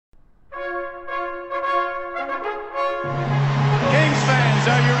So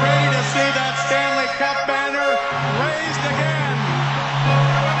you ready to see that Stanley Cup banner raised again?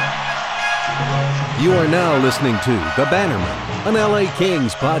 You are now listening to The Bannerman, an LA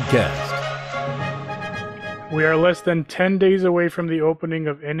Kings podcast. We are less than 10 days away from the opening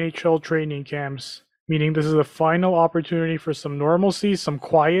of NHL training camps, meaning this is the final opportunity for some normalcy, some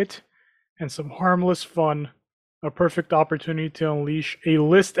quiet, and some harmless fun. A perfect opportunity to unleash a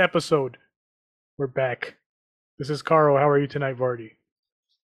list episode. We're back. This is Caro. How are you tonight, Vardy?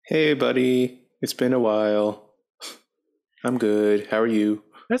 Hey, buddy. It's been a while. I'm good. How are you?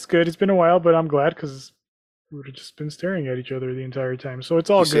 That's good. It's been a while, but I'm glad because we would have just been staring at each other the entire time. So it's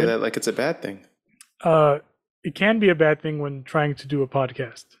all You good. say that like it's a bad thing. It can be a bad thing when trying to do a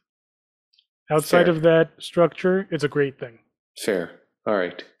podcast. Outside Fair. of that structure, it's a great thing. Fair. All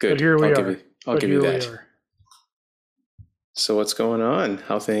right. Good. But here we I'll are. I'll give you that. So what's going on?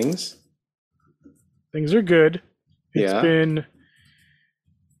 How things? Things are good. It's Yeah. been,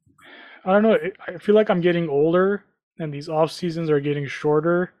 I don't know, I feel like I'm getting older and these off seasons are getting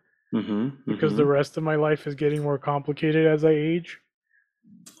shorter because the rest of my life is getting more complicated as I age.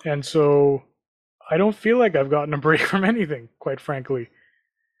 And so I don't feel like I've gotten a break from anything, quite frankly.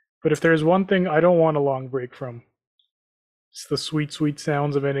 But if there's one thing I don't want a long break from, it's the sweet, sweet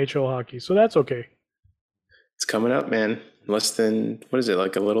sounds of NHL hockey. So that's okay. It's coming up, man. Less than, what is it,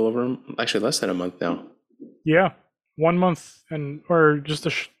 like a little over, actually less than a month now. Yeah, 1 month or just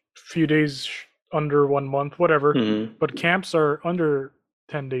a few days under 1 month, whatever. But camps are under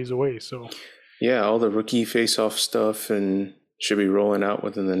 10 days away, so. Yeah, all the rookie face-off stuff and should be rolling out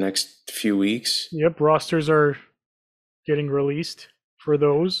within the next few weeks. Yep, rosters are getting released for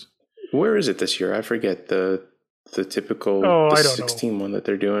those. Where is it this year? I forget the typical I don't 16 one that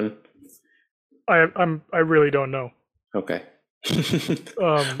they're doing. I really don't know. Okay.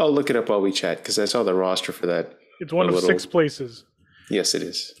 I'll look it up while we chat because I saw the roster for that. It's one of 6 places. Yes, it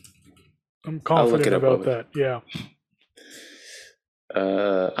is. I'm confident about that. Yeah.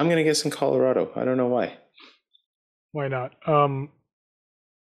 I'm gonna guess in Colorado. I don't know why. Why not?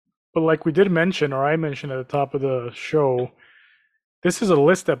 But like we did mention, or I mentioned at the top of the show, this is a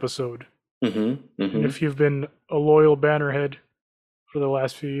list episode. And if you've been a loyal Bannerhead for the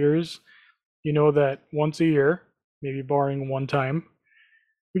last few years, you know that once a year, maybe barring one time,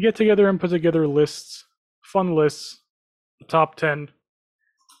 we get together and put together lists, fun lists, the top 10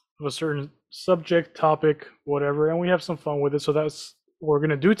 of a certain subject, topic, whatever, and we have some fun with it. So that's what we're going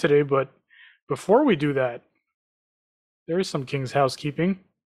to do today. But before we do that, there is some King's housekeeping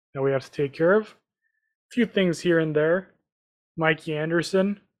that we have to take care of. A few things here and there. Mikey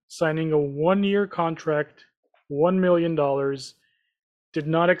Anderson signing a 1-year contract, $1 million. Did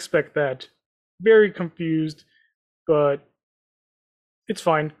not expect that. Very confused, but it's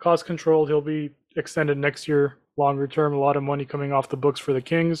fine. Cost controlled. He'll be extended next year, longer term. A lot of money coming off the books for the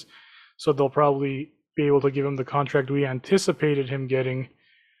Kings, so they'll probably be able to give him the contract we anticipated him getting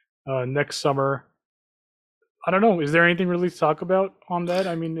next summer. I don't know. Is there anything really to talk about on that?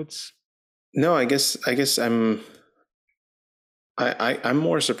 I mean, it's no. I guess I'm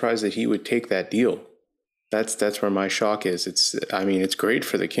more surprised that he would take that deal. That's where my shock is. It's great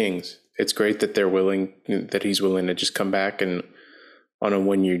for the Kings. It's great that he's willing to just come back and on a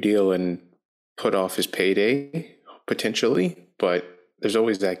 1-year deal and put off his payday potentially. But there's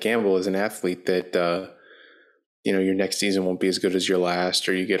always that gamble as an athlete that your next season won't be as good as your last,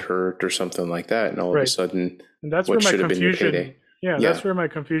 or you get hurt or something like that, and all of a sudden, and that's what where my should have been your confusion. payday. Yeah, that's where my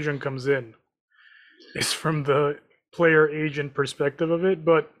confusion comes in. It's from the player agent perspective of it,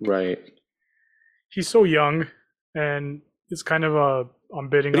 but right. He's so young, and it's kind of I'm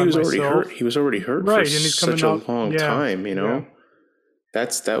bidding on myself. He was already hurt for such a long time.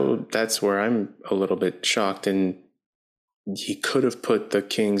 That's where I'm a little bit shocked. And he could have put the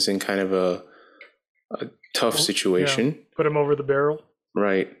Kings in kind of a tough situation. Yeah. Put him over the barrel.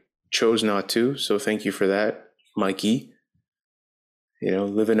 Right. Chose not to. So thank you for that, Mikey.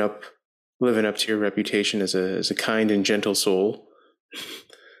 Living up to your reputation as a kind and gentle soul.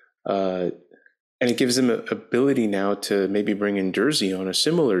 And it gives them an ability now to maybe bring in Jersey on a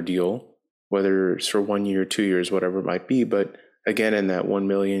similar deal, whether it's for 1 year, 2 years, whatever it might be. But again, in that 1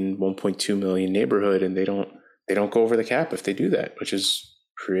 million, 1.2 million neighborhood, and they don't go over the cap if they do that, which is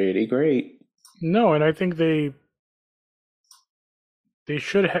pretty great. No, and I think they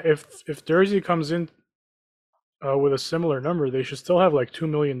should if Jersey comes in with a similar number, they should still have like $2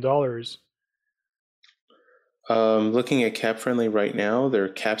 million. Looking at Cap Friendly right now, their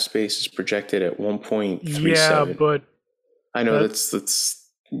cap space is projected at 1.37. Yeah, but I know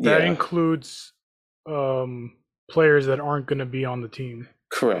that includes players that aren't going to be on the team.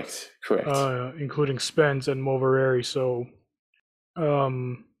 Correct. Including Spence and Movereri. So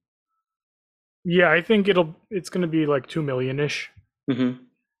Yeah, I think it's going to be like 2 million-ish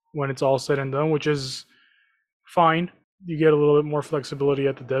when it's all said and done, which is fine. You get a little bit more flexibility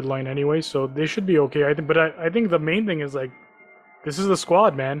at the deadline anyway, so they should be okay. I think, but I think the main thing is like this is the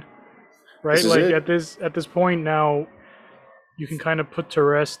squad, man. Right? This is Like it. at this point now, you can kind of put to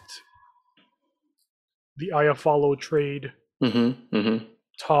rest the Iafallo trade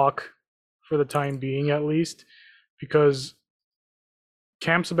talk for the time being, at least, because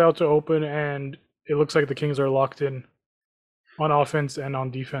camp's about to open and it looks like the Kings are locked in on offense and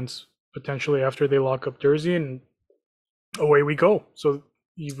on defense potentially after they lock up Jersey, and away we go. So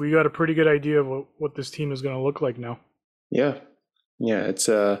we got a pretty good idea of what this team is going to look like now. Yeah, it's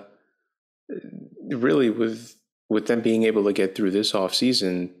really with them being able to get through this off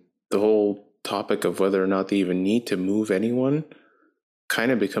season, the whole topic of whether or not they even need to move anyone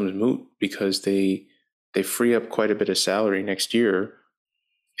kind of becomes moot, because they free up quite a bit of salary next year,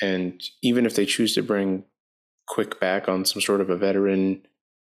 and even if they choose to bring Quick back on some sort of a veteran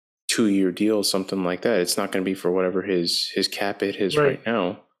 2-year deal, something like that, it's not going to be for whatever his cap hit is right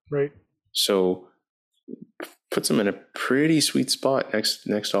now. Right. So puts them in a pretty sweet spot next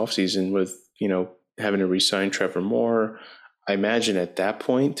offseason with, having to re-sign Trevor Moore. I imagine at that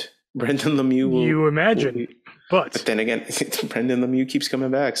point, Brendan Lemieux will... You imagine, but then again, Brendan Lemieux keeps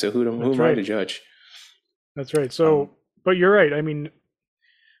coming back, so who am I to judge? That's right. So, but you're right. I mean,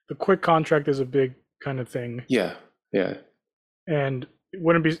 the Quick contract is a big kind of thing. Yeah. And I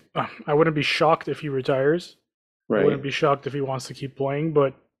wouldn't be shocked if he retires. Right. I wouldn't be shocked if he wants to keep playing.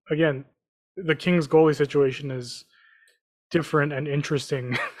 But again, the Kings goalie situation is different and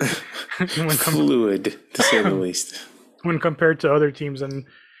interesting. Fluid, to say the least. When compared to other teams. And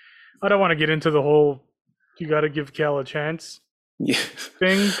I don't want to get into the whole you got to give Cal a chance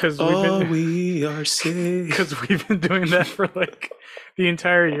thing, because we are safe. Because we've been doing that for like the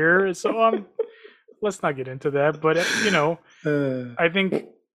entire year. So let's not get into that. But I think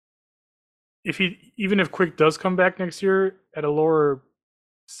even if Quick does come back next year at a lower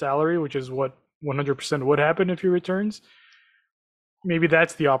salary, which is what 100% would happen if he returns, maybe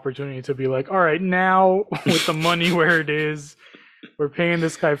that's the opportunity to be like, all right, now with the money where it is, we're paying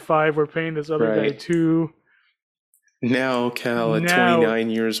this guy 5, we're paying this other guy 2. Now Cal at 29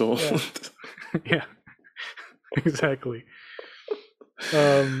 years old. Yeah. Exactly.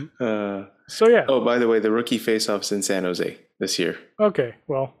 So yeah. Oh, by the way, the rookie face-off's in San Jose this year. Okay,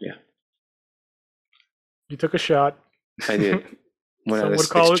 well. Yeah. You took a shot. I did. Some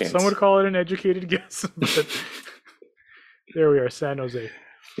would call it an educated guess, but there we are, San Jose.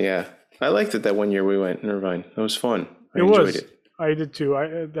 Yeah, I liked it that one year we went in Irvine. It was fun. I enjoyed it. I did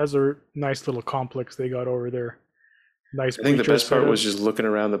too. That's a nice little complex they got over there. Nice. I think the best part was just looking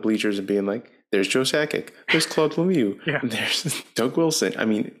around the bleachers and being like, "There's Joe Sakic. There's Claude Lemieux. There's Doug Wilson." I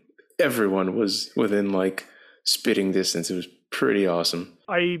mean, everyone was within like spitting distance. It was pretty awesome.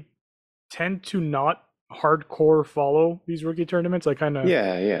 I tend to not hardcore follow these rookie tournaments. I kind of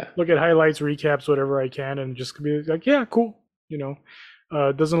look at highlights, recaps, whatever I can, and just be like, yeah, cool.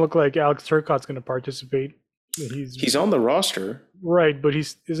 It doesn't look like Alex Turcotte's going to participate. He's on the roster, right? But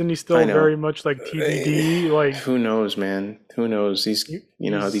isn't he still very much like TBD? Like, who knows, man? Who knows? He's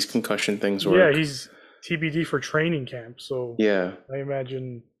how these concussion things work. Yeah, he's TBD for training camp. So yeah, I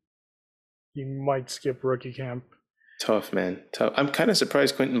imagine he might skip rookie camp. Tough, man. Tough. I'm kind of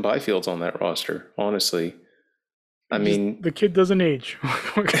surprised Quentin Byfield's on that roster, honestly. I mean, the kid doesn't age.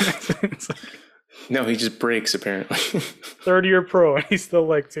 What can I say? It's like, no, he just breaks, apparently. 30-year pro, and he's still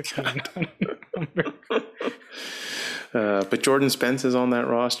like 15. But Jordan Spence is on that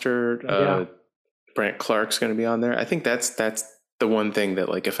roster. Brant Clark's going to be on there. I think that's the one thing that,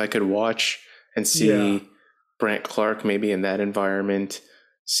 like, if I could watch and see Brant Clark maybe in that environment,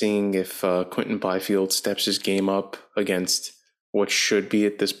 seeing if Quentin Byfield steps his game up against what should be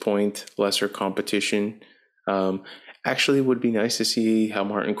at this point lesser competition. Actually would be nice to see how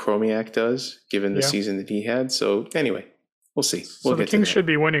Martin Chromiak does, given the season that he had. So anyway, we'll see. So the Kings should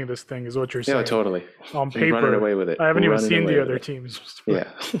be winning this thing, is what you're saying. Yeah, totally. On paper, running away with it. I haven't even seen the other teams.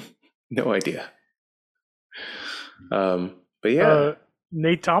 Yeah, no idea. But yeah,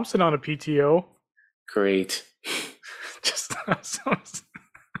 Nate Thompson on a PTO. Great. Just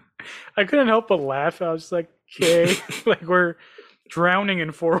I couldn't help but laugh. I was just like, okay, like we're drowning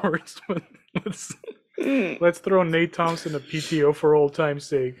in forwards. Let's throw Nate Thompson a PTO for old time's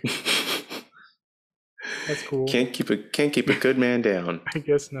sake. That's cool. Can't keep a good man down. I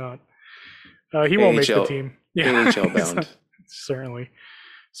guess not. He won't make the team. Yeah, AHL bound. Certainly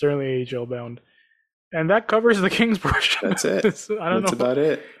AHL bound. And that covers the Kings portion. That's it. I don't know. That's about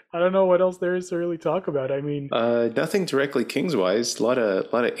it. I don't know what else there is to really talk about. I mean, nothing directly Kings wise. A lot of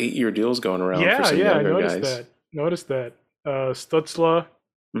 8-year deals going around for some yeah, I younger noticed guys. that. Noticed that. Stutzla,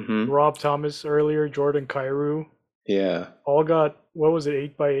 Mm-hmm. Rob Thomas earlier, Jordan Kyrou, Yeah, all got, what was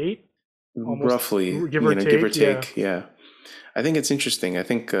it, 8x8? Almost, roughly, give or give or take. Yeah, take. Yeah, I think it's interesting. I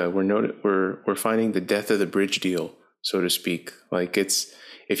think we're finding the death of the bridge deal, so to speak. Like it's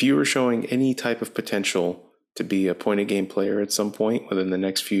if you were showing any type of potential to be a point of game player at some point within the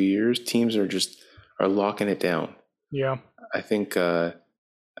next few years, teams are locking it down. yeah, I think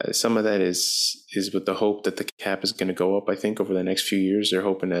some of that is with the hope that the cap is going to go up. I think over the next few years, they're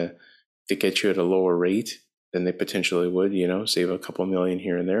hoping to get you at a lower rate than they potentially would. Save a couple million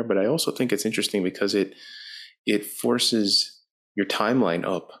here and there. But I also think it's interesting because it forces your timeline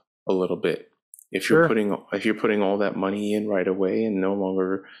up a little bit. If you're sure. putting all that money in right away and no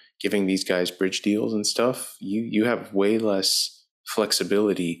longer giving these guys bridge deals and stuff, you have way less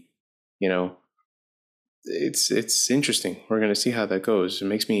flexibility. It's interesting. We're going to see how that goes. It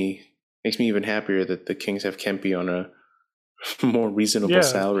makes me even happier that the Kings have Kempe on a more reasonable Yeah,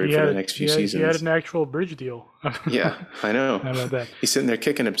 salary for the next few he had seasons. an actual bridge deal. Yeah, I know. How about that? He's sitting there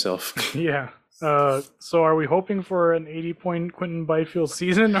kicking himself. Yeah. So are we hoping for an 80-point Quentin Byfield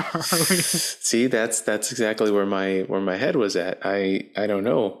season, or are we? See, that's exactly where my head was at. I don't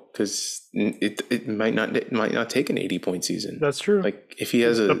know because it might not take an 80-point season. That's true. Like if he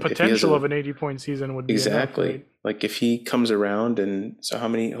has the potential of an 80-point season would be exactly enough, right? like if he comes around and so how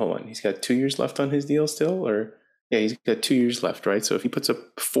many? Hold on, he's got 2 years left on his deal still, or yeah, he's got 2 years left, right? So if he puts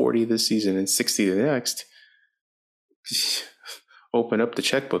up 40 this season and 60 the next. Open up the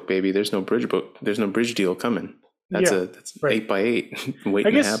checkbook, baby. There's no bridge book. There's no bridge deal coming. That's right. 8x8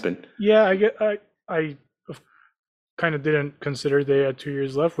 waiting to happen. Yeah, I kind of didn't consider they had 2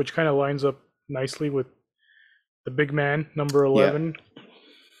 years left, which kind of lines up nicely with the big man, number 11,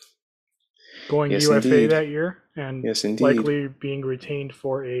 going UFA indeed. that year, and indeed. likely being retained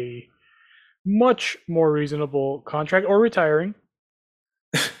for a much more reasonable contract or retiring.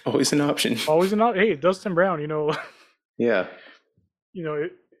 Always an option. Always an option. Hey, Dustin Brown, Yeah.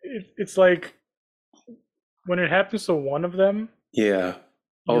 It's like when it happens to one of them. Yeah.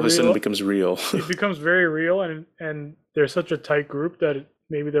 All of a sudden it becomes real. It becomes very real, and they're such a tight group that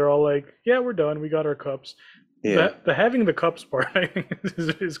maybe they're all like, yeah, we're done. We got our cups. Yeah. The having the cups part, I think,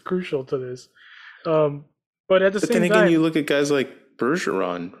 is crucial to this. But at the same time, then again, you look at guys like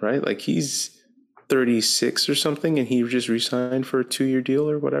Bergeron, right? Like he's 36 or something, and he just re-signed for a 2-year deal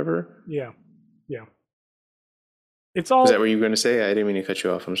or whatever. Yeah. It's all. Is that what you were going to say? I didn't mean to cut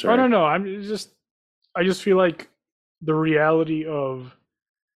you off. I'm sorry. I don't know. I just feel like the reality of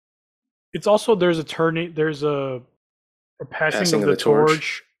it's also there's a passing of the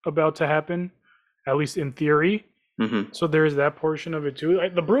torch about to happen, at least in theory. Mm-hmm. So there's that portion of it too.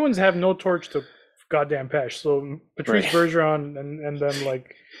 The Bruins have no torch to goddamn pass. So Patrice Bergeron and them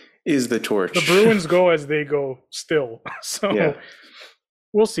like is the torch. The Bruins go as they go still. So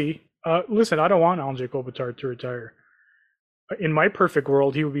we'll see. Listen, I don't want Anze Kopitar to retire. In my perfect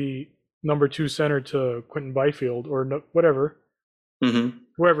world, he would be number 2 center to Quentin Byfield or whatever,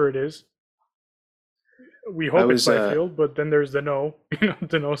 whoever it is. We hope it's Byfield, but then there's the no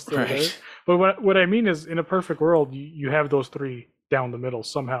still there. But what I mean is, in a perfect world, you have those 3 down the middle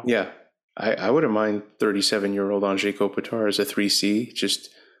somehow. Yeah, I wouldn't mind 37-year-old Anze Kopitar as a 3C, just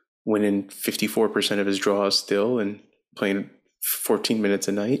winning 54% of his draws still and playing 14 minutes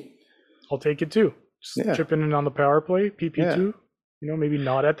a night. I'll take it too. Just chipping in on the power play, PP2. Maybe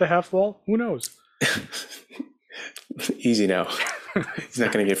not at the half wall. Who knows? Easy now. He's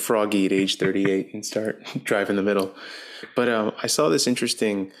not going to get froggy at age 38 and start driving the middle. But I saw this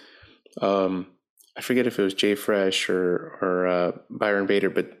interesting. I forget if it was Jay Fresh or Byron Bader,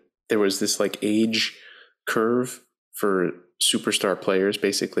 but there was this like age curve for superstar players,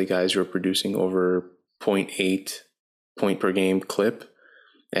 basically guys who are producing over 0.8 point per game clip.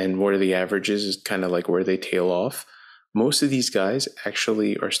 And what are the averages is kind of like where they tail off. Most of these guys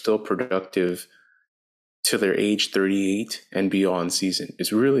actually are still productive to their age 38 and beyond season.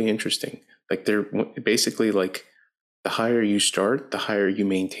 It's really interesting. Like they're basically like the higher you start, the higher you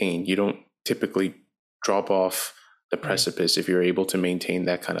maintain. You don't typically drop off the precipice if you're able to maintain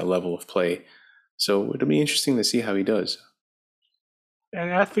that kind of level of play. So it'll be interesting to see how he does. And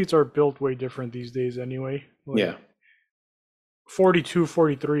athletes are built way different these days anyway. 42,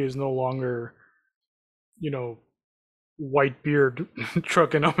 43 is no longer, white beard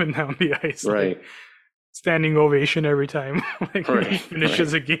trucking up and down the ice. Right. Like, standing ovation every time he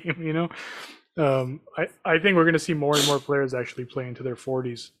finishes a game, I think we're going to see more and more players actually play into their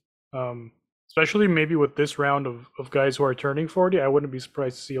 40s. especially maybe with this round of guys who are turning 40. I wouldn't be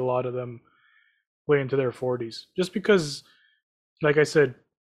surprised to see a lot of them play into their 40s, just because, like I said,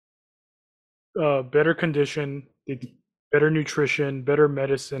 better condition, better nutrition, better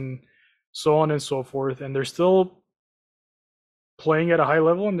medicine, so on and so forth, and they're still playing at a high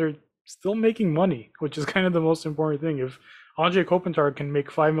level and they're still making money, which is kind of the most important thing. If Andre Kopitar can make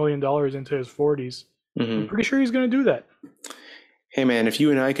 $5 million into his 40s, I'm pretty sure he's going to do that. Hey man, if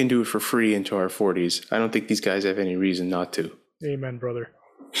you and I can do it for free into our 40s, I don't think these guys have any reason not to. Amen, brother.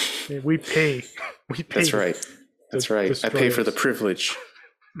 We pay. We pay. That's right. That's right. I pay for the privilege.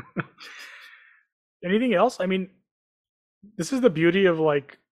 Anything else? I mean, this is the beauty of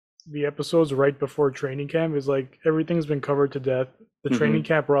like the episodes right before training camp, is like everything's been covered to death. The training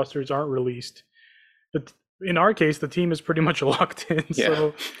camp rosters aren't released. But in our case, the team is pretty much locked in. Yeah.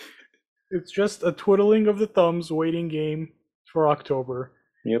 So it's just a twiddling of the thumbs waiting game for October.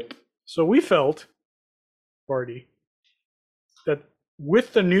 Yep. So we felt, Barty, that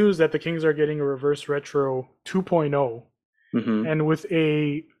with the news that the Kings are getting a reverse retro 2.0, and with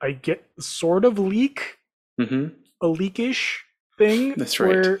a sort of leak, a leakish thing, that's right,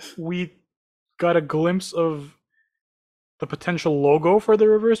 where we got a glimpse of the potential logo for the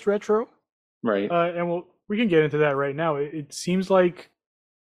reverse retro, right? And we can get into that right now. It seems like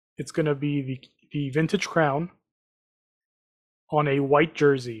it's going to be the vintage crown on a white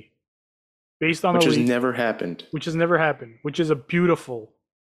jersey, based on which has leak, never happened. Which has never happened. Which is a beautiful,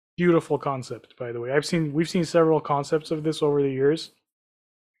 beautiful concept, by the way. We've seen several concepts of this over the years.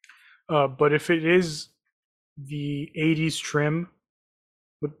 But if it is the 80s trim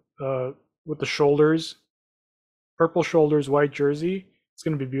with the shoulders, purple shoulders, white jersey, it's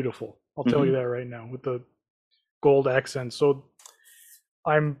going to be beautiful. I'll tell you that right now, with the gold accent. So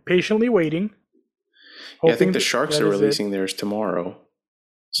I'm patiently waiting. Yeah, I think the Sharks are releasing theirs tomorrow.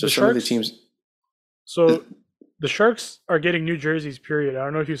 So some of the teams. So the Sharks are getting new jerseys, period. I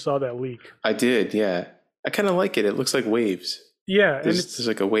don't know if you saw that leak. I did, yeah. I kind of like it. It looks like waves. Yeah. There's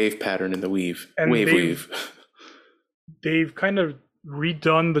like a wave pattern in the weave. And wave. They've kind of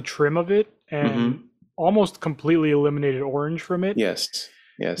redone the trim of it and almost completely eliminated orange from it. Yes.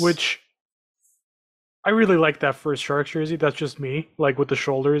 Which I really like that first Sharks jersey. That's just me. Like with the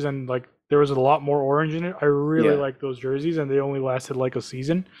shoulders and like there was a lot more orange in it. I really like those jerseys, and they only lasted like a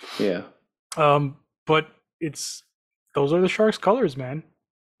season. Yeah. But those are the Sharks colors, man.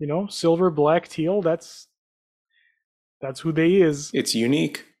 You know, silver, black, teal. That's who they is. It's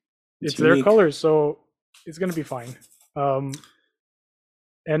unique. It's their colors, so it's gonna be fine. And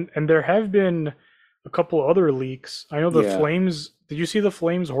there have been a couple other leaks. I know the Flames. Did you see the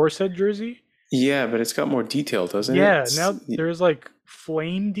Flames horsehead jersey? Yeah, but it's got more detail, doesn't it? Yeah, now there's like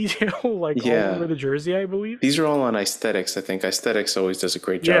flame detail all over the jersey, I believe. These are all on Aesthetics, I think. Aesthetics always does a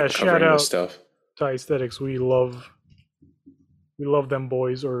great job covering this stuff. To Aesthetics, we love them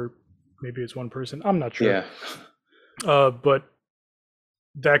boys, or maybe it's one person. I'm not sure. Yeah. But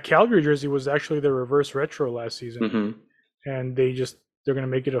that Calgary jersey was actually the reverse retro last season, and they're going to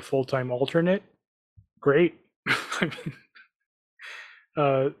make it a full-time alternate. Great. I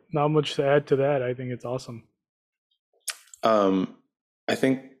mean, not much to add to that. I think it's awesome. I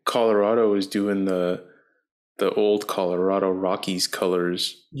think Colorado is doing the old Colorado Rockies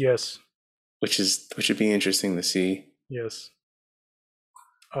colors. Yes. Which would be interesting to see. Yes.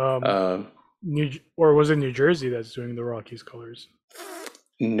 Or was it New Jersey that's doing the Rockies colors?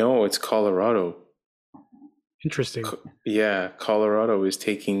 No, it's Colorado. Interesting. Colorado is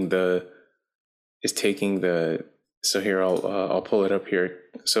taking the. So here I'll pull it up here.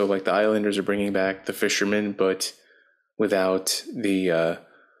 So like the Islanders are bringing back the Fisherman, but without the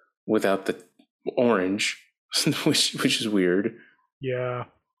orange, which is weird. Yeah.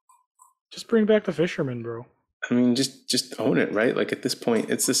 Just bring back the Fisherman, bro. I mean, just own it, right? Like at this point,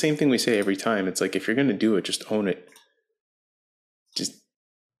 it's the same thing we say every time. It's like if you're gonna do it, just own it. Just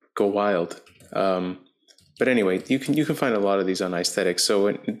go wild. But anyway, you can find a lot of these on Aesthetics.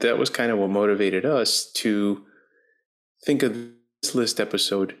 So that was kind of what motivated us to think of this list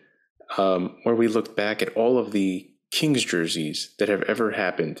episode, where we looked back at all of the Kings jerseys that have ever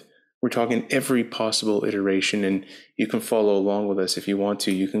happened. We're talking every possible iteration, and you can follow along with us if you want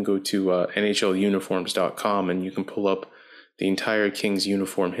to. You can go to NHLuniforms.com and you can pull up the entire Kings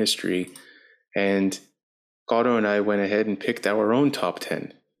uniform history. And Otto and I went ahead and picked our own top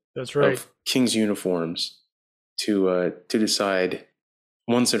 10. That's right. Of Kings uniforms to decide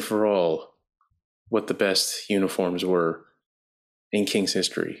once and for all what the best uniforms were in Kings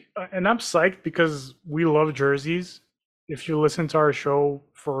history. And I'm psyched because we love jerseys. If you listen to our show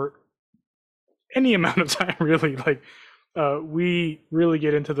for any amount of time, really, like we really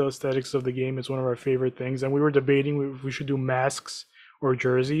get into the aesthetics of the game. It's one of our favorite things, and we were debating if we should do masks or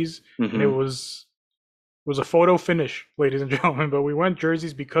jerseys, and it was a photo finish, ladies and gentlemen. But we went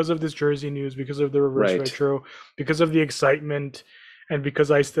jerseys because of this jersey news, because of the reverse retro, because of the excitement, and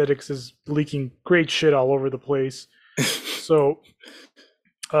because aesthetics is leaking great shit all over the place. So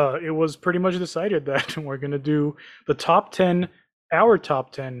it was pretty much decided that we're gonna do the top 10, our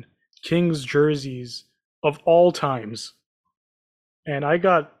top 10 Kings jerseys of all times. And I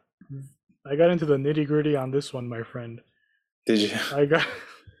got into the nitty gritty on this one, my friend. Did you?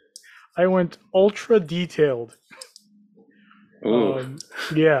 I went ultra detailed. Ooh.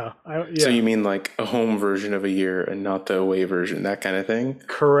 Yeah. So you mean like a home version of a year and not the away version, that kind of thing?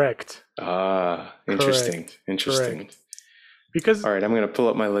 Correct. Ah, interesting. Interesting. Correct. Because all right, I'm gonna pull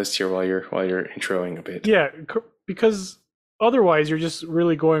up my list here while you're introing a bit. Yeah, because otherwise you're just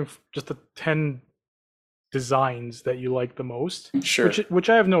really going for just the 10 designs that you like the most. Sure. Which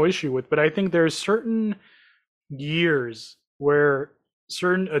I have no issue with, but I think there's certain years where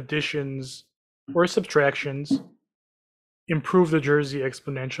certain additions or subtractions improve the jersey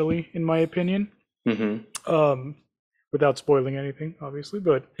exponentially, in my opinion. Without spoiling anything, obviously,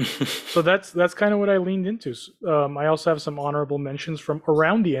 but so that's kind of what I leaned into. I also have some honorable mentions from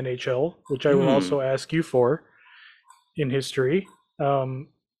around the NHL, which I will also ask you for in history.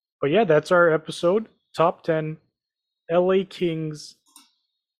 But yeah, that's our episode. Top 10 LA Kings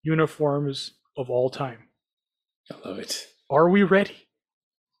uniforms of all time. I love it. Are we ready?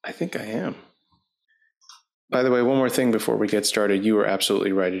 I think I am. By the way, one more thing before we get started. You were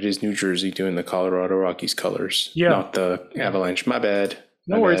absolutely right. It is New Jersey doing the Colorado Rockies colors, not the Avalanche. My bad.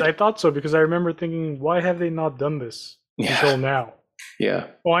 No worries. I thought so because I remember thinking, why have they not done this until now? Yeah.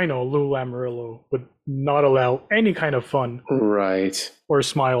 Oh, I know. Lou Lamoriello would not allow any kind of fun. Right. Or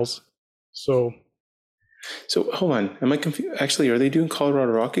smiles. So hold on. Am I confused? Actually, are they doing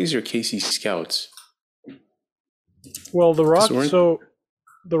Colorado Rockies or KC Scouts? Well, the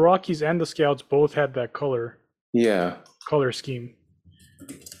Rockies and the Scouts both had that color. Yeah. Color scheme.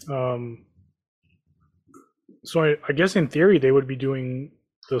 So I guess in theory they would be doing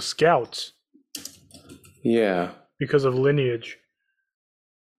the Scouts. Yeah. Because of lineage.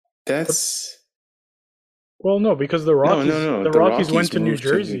 Well, no, because the Rockies. No. The Rockies went to New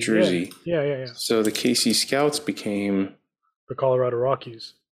Jersey. Yeah. So the KC Scouts became the Colorado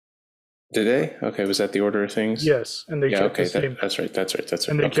Rockies. Did they? Okay, was that the order of things? Yes, and they kept the same. That's right.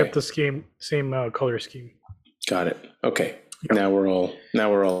 And they kept the same color scheme. Got it. Okay. Yep. Now we're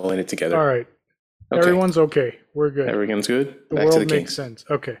all in it together. All right. Okay. Everyone's okay. We're good. Everyone's good. The world makes sense.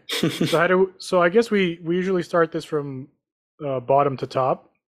 Okay. So I guess we usually start this from bottom to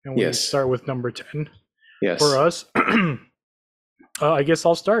top, and we start with number 10. Yes. For us, I guess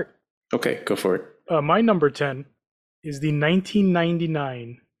I'll start. Okay, go for it. My number 10 is the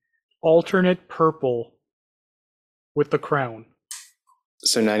 1999 alternate purple with the crown.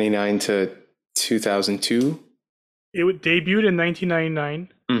 So 99 to 2002. It debuted in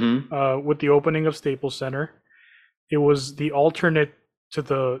 1999 with the opening of Staples Center. It was the alternate to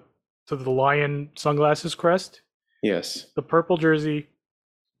the lion sunglasses crest. Yes. The purple jersey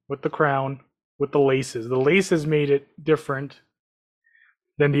with the crown with the laces. The laces made it different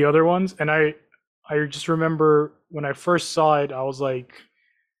than the other ones, and I just remember when I first saw it, I was like,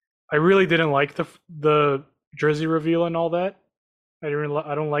 I really didn't like the jersey reveal and all that. I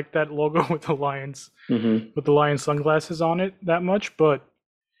don't like that logo with the lions with the lion sunglasses on it that much, but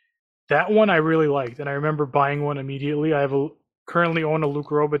that one I really liked, and I remember buying one immediately. I currently own a Luc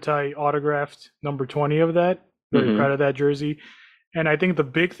Robitaille autographed number 20 of that. Very proud of that jersey. And I think the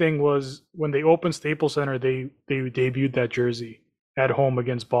big thing was when they opened Staples Center, they debuted that jersey at home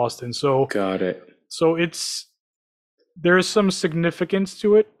against Boston. So got it. So there's some significance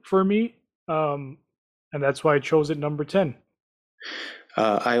to it for me, and that's why I chose it number 10.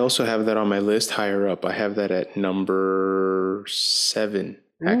 I also have that on my list higher up. I have that at number 7,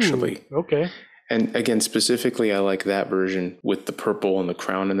 actually. Ooh, okay. And again, specifically, I like that version with the purple and the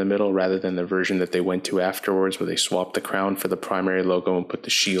crown in the middle rather than the version that they went to afterwards where they swapped the crown for the primary logo and put the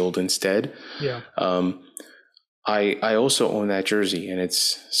shield instead. Yeah. I also own that jersey, and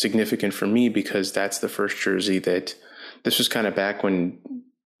it's significant for me because that's the first jersey that this was kind of back when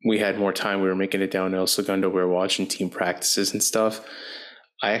we had more time. We were making it down to El Segundo. We were watching team practices and stuff.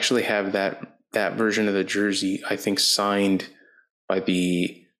 I actually have that version of the jersey, I think, signed by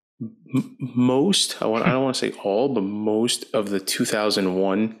the most, I don't want to say all, but most of the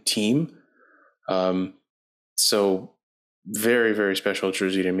 2001 team. So very, very special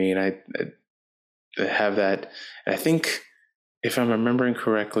jersey to me. And I have that. And I think if I'm remembering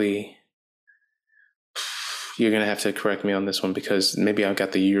correctly, you're gonna have to correct me on this one because maybe I've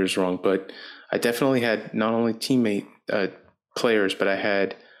got the years wrong. But I definitely had not only teammate players, but I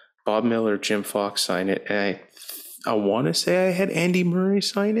had Bob Miller, Jim Fox sign it, and I want to say I had Andy Murray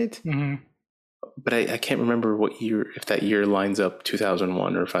sign it, but I can't remember what year, if that year lines up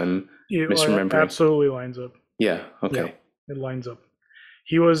 2001 or if I'm misremembering. It absolutely lines up. Yeah. Okay. Yeah, it lines up.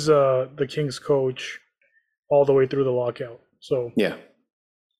 He was the Kings coach all the way through the lockout. So yeah.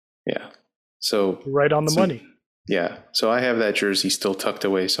 So right on the money. Yeah. So I have that jersey still tucked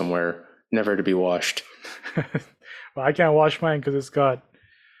away somewhere, never to be washed. Well, I can't wash mine because it's got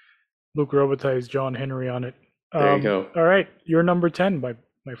Luc Robitaille's John Henry on it. There you go. All right, you're number 10, my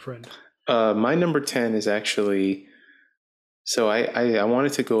friend. My number 10 is actually. So I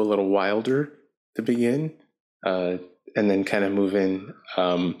wanted to go a little wilder to begin, and then kind of move in.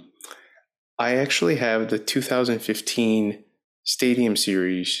 I actually have the 2015 Stadium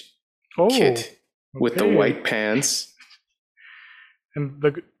Series kit with the white pants. And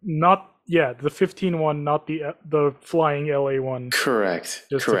the 15 one, not the flying LA one. Correct.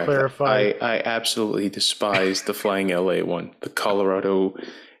 Just to clarify. I absolutely despise the flying LA one, the Colorado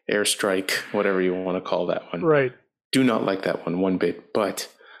Airstrike, whatever you want to call that one. Right. Do not like that one bit, but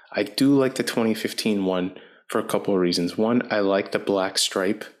I do like the 2015 one for a couple of reasons. One, I like the black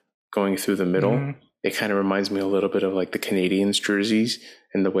stripe going through the middle. It kind of reminds me a little bit of like the Canadians jerseys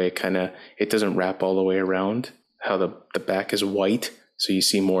and the way it doesn't wrap all the way around, how the back is white, so you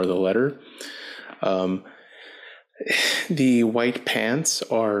see more of the letter. The white pants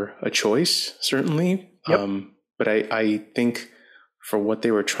are a choice, certainly. Yep. But I think for what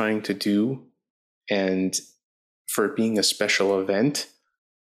they were trying to do and for it being a special event,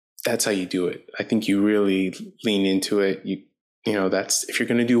 that's how you do it. I think you really lean into it. You know, that's, if you're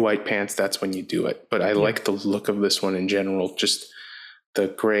going to do white pants, that's when you do it. But I like the look of this one in general, just the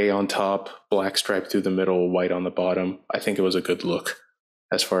gray on top, black stripe through the middle, white on the bottom. I think it was a good look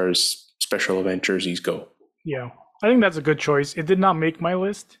as far as special event jerseys go. Yeah, I think that's a good choice. It did not make my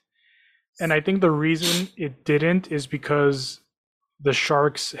list. And I think the reason it didn't is because the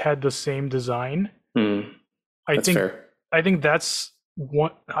Sharks had the same design. That's fair. I think that's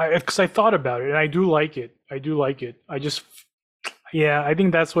what, because I thought about it and I do like it. I just, I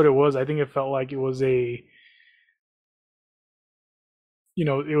think that's what it was. I think it felt like it was it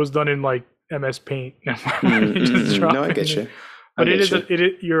was done in like MS Paint. No, I get you. But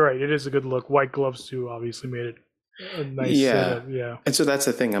you're right. It is a good look. White gloves too, obviously made it a nice setup. Yeah. And so that's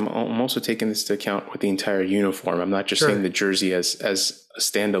the thing. I'm also taking this into account with the entire uniform. I'm not just saying the jersey as a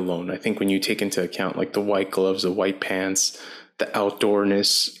standalone. I think when you take into account like the white gloves, the white pants, the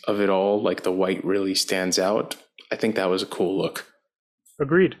outdoorness of it all, like the white really stands out. I think that was a cool look.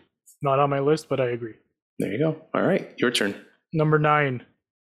 Agreed. Not on my list, but I agree. There you go. All right. Your turn. Number 9.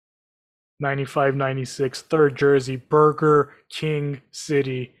 95-96, third jersey, Burger King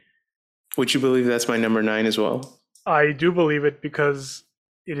City. Would you believe that's my number 9 as well? I do believe it because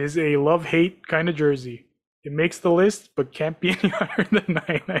it is a love-hate kind of jersey. It makes the list, but can't be any higher than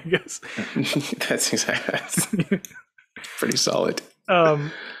 9, I guess. That's exactly pretty solid.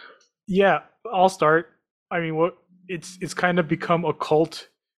 Yeah, I'll start. I mean, it's kind of become a cult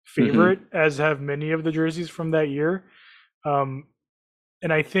favorite, as have many of the jerseys from that year. And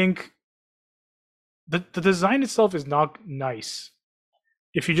I think the design itself is not nice.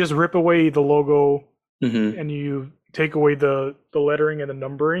 If you just rip away the logo and you take away the lettering and the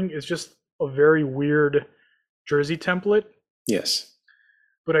numbering, it's just a very weird jersey template. Yes.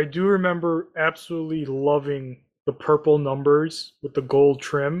 But I do remember absolutely loving the purple numbers with the gold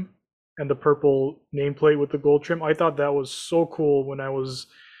trim and the purple nameplate with the gold trim. I thought that was so cool when I was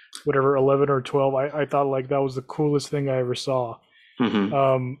 11 or 12. I thought like that was the coolest thing I ever saw.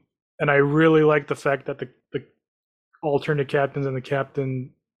 And I really liked the fact that the alternate captains and the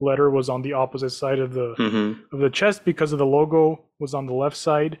captain letter was on the opposite side of the chest because of the logo was on the left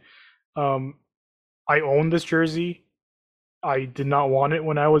side. I own this jersey. I did not want it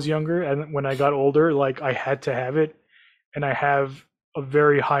when I was younger, and when I got older, like I had to have it, and I have a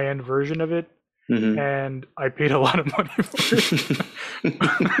very high-end version of it, and I paid a lot of money for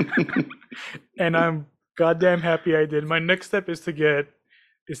it. And I'm goddamn happy I did. My next step is to get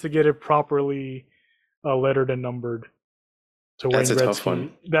it properly lettered and numbered. That's a tough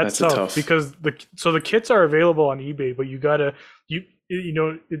one. That's tough because the kits are available on eBay, but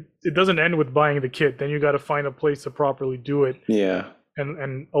it doesn't end with buying the kit. Then you got to find a place to properly do it. Yeah.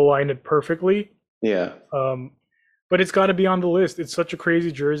 And align it perfectly. Yeah. But it's got to be on the list. It's such a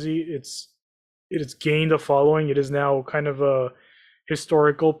crazy jersey. It's gained a following. It is now kind of a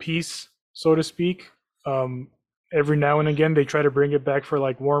historical piece, so to speak. Every now and again they try to bring it back for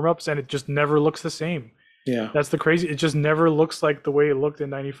like warm-ups and it just never looks the same. Yeah. That's the crazy. It just never looks like the way it looked in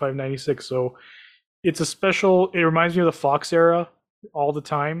 95, 96. So it's a special. It reminds me of the Fox era all the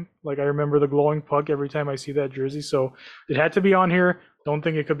time. Like I remember the glowing puck every time I see that jersey. So it had to be on here. Don't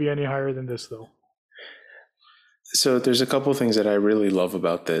think it could be any higher than this though. So there's a couple of things that I really love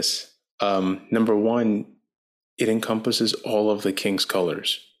about this. Number one, it encompasses all of the King's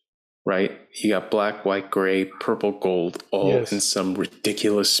colors, right? You got black, white, gray, purple, gold, all Yes. in some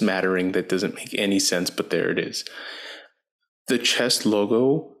ridiculous smattering that doesn't make any sense, but there it is. The chest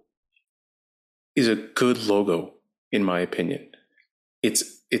logo is a good logo, in my opinion.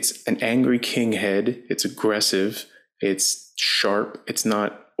 It's an angry king head. It's aggressive. It's sharp. It's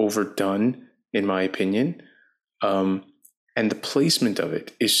not overdone, in my opinion. And the placement of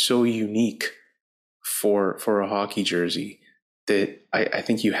it is so unique for a hockey jersey that I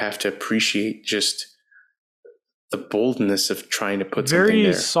think you have to appreciate just the boldness of trying to put something there.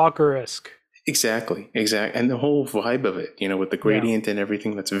 Very soccer-esque. Exactly. And the whole vibe of it, with the gradient and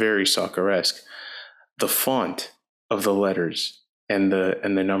everything, that's very soccer-esque. The font of the letters and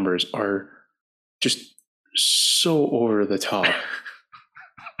the numbers are just so over the top.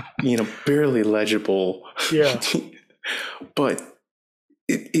 Barely legible. Yeah. But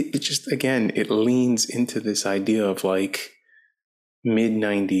it just, again, it leans into this idea of like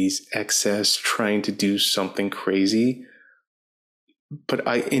mid-90s excess, trying to do something crazy. But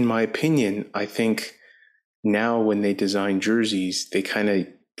in my opinion, I think now when they design jerseys, they kind of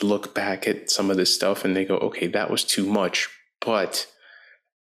look back at some of this stuff and they go, okay, that was too much. But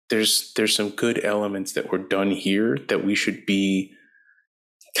there's some good elements that were done here that we should be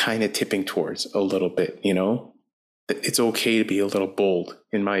kind of tipping towards a little bit, It's okay to be a little bold,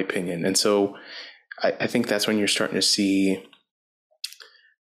 in my opinion. And so I think that's when you're starting to see,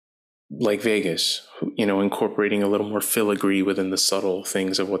 like Vegas, incorporating a little more filigree within the subtle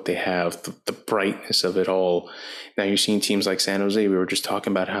things of what they have, the brightness of it all. Now you're seeing teams like San Jose. We were just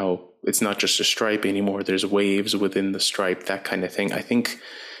talking about how it's not just a stripe anymore. There's waves within the stripe, that kind of thing. I think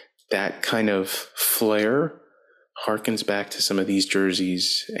that kind of flair harkens back to some of these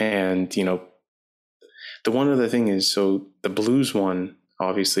jerseys. And, the one other thing is, so the Blues one,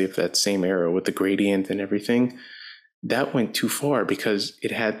 obviously, of that same era with the gradient and everything, that went too far because it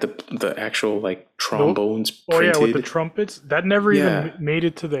had the actual like trombones printed. Oh yeah, with the trumpets. That never even made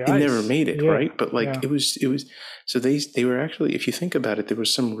it to the ice. It never made it, right? But like it was. So they were actually, if you think about it, there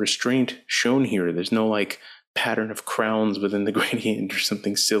was some restraint shown here. There's no like pattern of crowns within the gradient or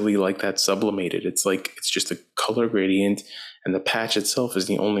something silly like that sublimated. It's like it's just a color gradient, and the patch itself is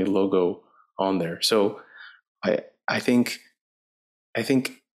the only logo on there. So I think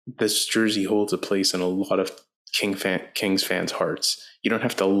this jersey holds a place in a lot of Kings fans' hearts. You don't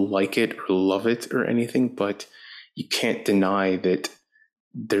have to like it or love it or anything, but you can't deny that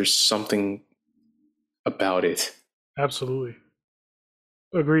there's something about it. Absolutely.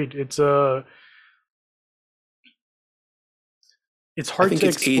 Agreed. It's hard I think to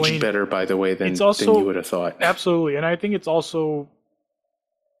it's explain. aged better, by the way, than you would have thought. Absolutely. And I think it's also,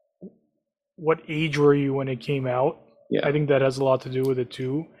 what age were you when it came out? Yeah. I think that has a lot to do with it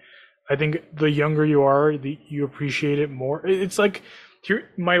too. I think the younger you are, you appreciate it more. It's like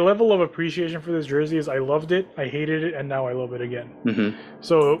my level of appreciation for this jersey is I loved it, I hated it, and now I love it again. Mm-hmm.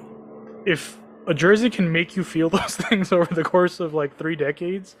 So if a jersey can make you feel those things over the course of like 3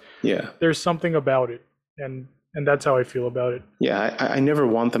 decades, there's something about it. And that's how I feel about it. Yeah, I never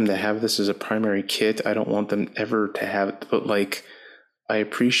want them to have this as a primary kit. I don't want them ever to have it, but like I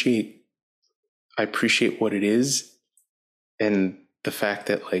appreciate what it is, and the fact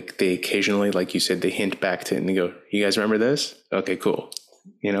that like they occasionally, like you said, they hint back to it and they go, "You guys remember this? Okay, cool."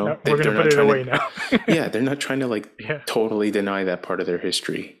 We're gonna put it away now. Yeah, they're not trying to totally deny that part of their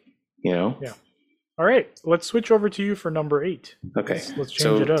history. Yeah. All right, let's switch over to you for number 8. Okay, let's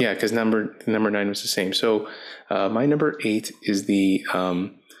change it up. Yeah, because number 9 was the same. So my number 8 is the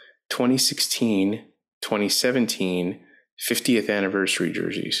 2016-2017 50th anniversary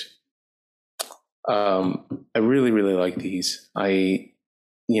jerseys. I really, really like these. The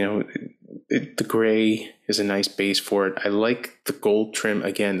gray is a nice base for it. I like the gold trim.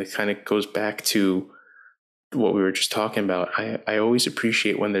 Again, that kind of goes back to what we were just talking about. I always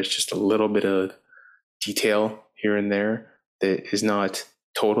appreciate when there's just a little bit of detail here and there that is not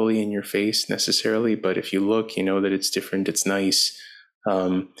totally in your face necessarily, but if you look, you know that it's different. It's nice.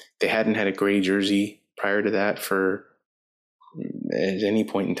 They hadn't had a gray jersey prior to that for at any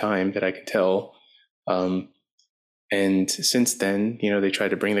point in time that I can tell. And since then, they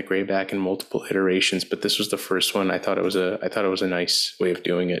tried to bring the gray back in multiple iterations, but this was the first one. I thought it was a nice way of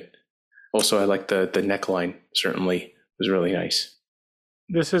doing it. Also, I like the neckline. Certainly was really nice.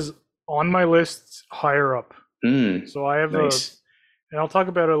 This is on my list higher up. So I have nice. and I'll talk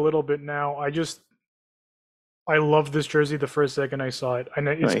about it a little bit now. I love this jersey the first second I saw it, and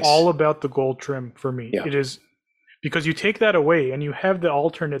it's Nice. all about the gold trim for me. Yeah. It is, because you take that away and you have the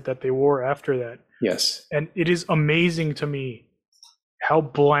alternate that they wore after that. Yes. And it is amazing to me how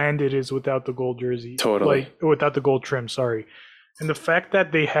bland it is without the gold jersey. Totally. Like, without the gold trim, sorry. And the fact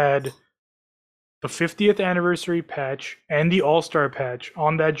that they had the 50th anniversary patch and the All-Star patch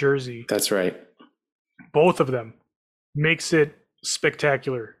on that jersey, That's right. both of them, makes it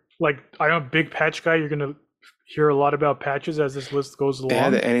spectacular. Like, I'm a big patch guy. You're going to hear a lot about patches as this list goes along. They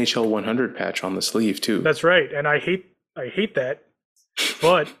had the NHL 100 patch on the sleeve too. That's right. And I hate that.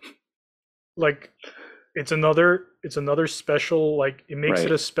 But like, it's another special, like, it makes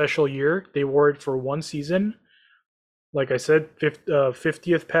it a special year. They wore it for one season. Like I said,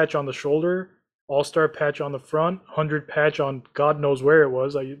 50th patch on the shoulder, All-Star patch on the front, 100 patch on God knows where it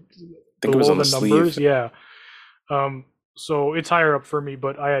was. I think it was on the numbers. sleeve. Yeah. So it's higher up for me,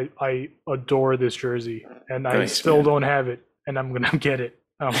 but I adore this jersey, and I still don't have it, and I'm gonna get it.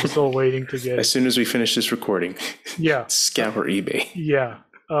 I'm still waiting to get it. As soon as we finish this recording. Yeah. Scour eBay. Yeah.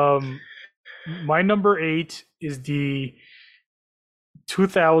 My number 8 is the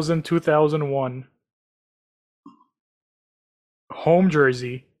 2000-2001 home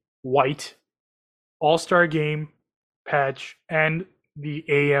jersey, white, All-Star Game patch, and the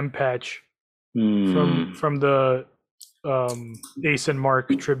AM patch from the Ace and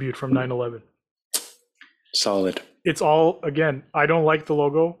Mark tribute from 9/11. Solid. It's all, again, I don't like the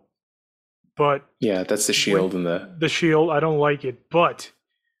logo, but yeah, that's the shield and the shield. I don't like it, but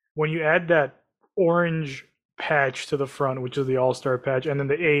when you add that orange patch to the front, which is the All-Star patch, and then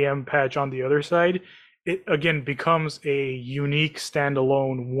the AM patch on the other side, it again becomes a unique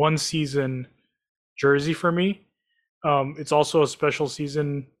standalone one season jersey for me. It's also a special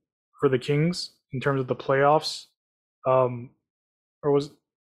season for the Kings in terms of the playoffs.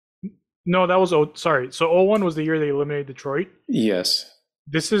 Sorry. So 01 was the year they eliminated Detroit. Yes.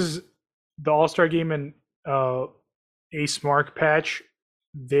 This is the All-Star Game and Ace Mark patch.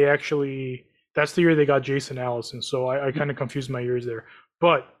 That's the year they got Jason Allison. So I kind of confused my years there.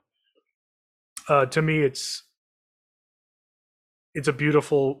 But to me, it's a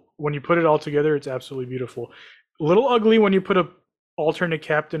beautiful, when you put it all together, it's absolutely beautiful. A little ugly when you put a alternate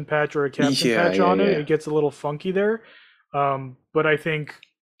captain patch or a captain patch on it. It gets a little funky there. But I think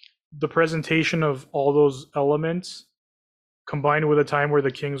the presentation of all those elements, combined with a time where the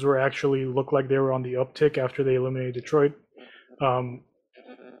Kings were actually looked like they were on the uptick after they eliminated Detroit,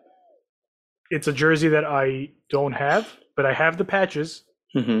 it's a jersey that I don't have, but I have the patches,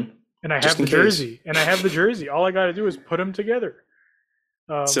 and I have the jersey, and I have the jersey. All I got to do is put them together.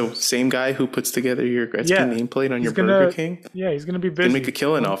 So same guy who puts together your Gretzky nameplate on your Burger King? Yeah, he's going to be busy. Gonna make a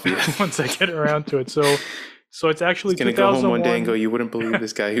killing off of you. Once I get around to it. So it's actually 2001. He's going to go home one day and go, you wouldn't believe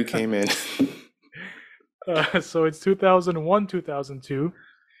this guy who came in. So it's 2001, 2002.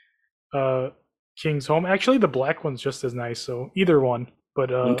 Kings home. Actually, the black one's just as nice. So either one. But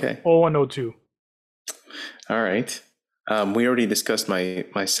 01, 02. All right. We already discussed my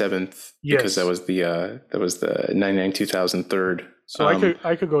seventh because that was the 99-2000 third. So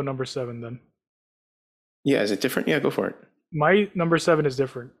I could go number 7 then. Yeah, is it different? Yeah, go for it. My number 7 is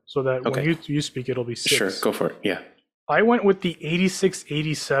different, so that when you speak, it'll be 6. Sure, go for it. Yeah. I went with the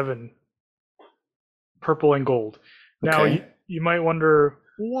 86-87 purple and gold. Now you might wonder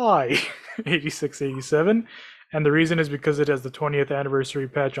why 86-87, and the reason is because it has the 20th anniversary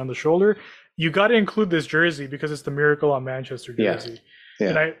patch on the shoulder. You got to include this jersey because it's the Miracle on Manchester jersey.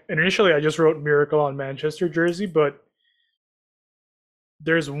 Yeah. And initially I just wrote Miracle on Manchester jersey, but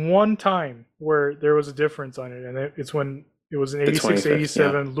there's one time where there was a difference on it, and it's when it was an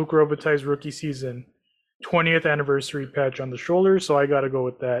 86-87 Luc Robitaille's rookie season, 20th anniversary patch on the shoulder, so I got to go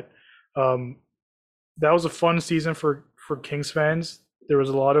with that. That was a fun season for Kings fans. There was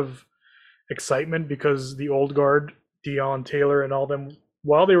a lot of excitement because the old guard, Dion Taylor and all them,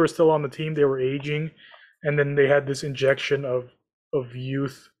 while they were still on the team, they were aging, and then they had this injection of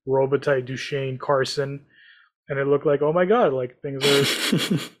youth, Robitaille, Duchesne, Carson, and it looked like, oh my God, like things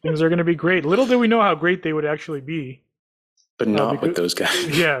are going to be great. Little did we know how great they would actually be. But not with those guys.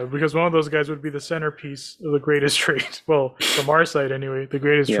 Yeah, because one of those guys would be the centerpiece of the greatest trade. Well, from our side anyway, the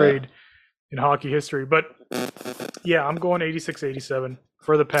greatest trade in hockey history. But yeah, I'm going 86-87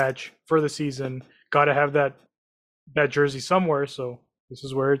 for the patch, for the season. Got to have that jersey somewhere, so this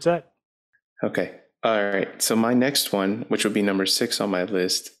is where it's at. Okay. All right. So my next one, which would be number 6 on my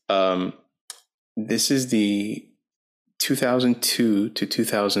list, this is the 2002 to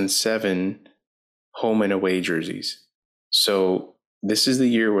 2007 home and away jerseys. So this is the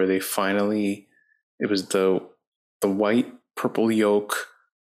year where they finally, it was the white purple yoke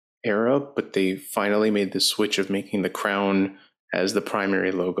era, but they finally made the switch of making the crown as the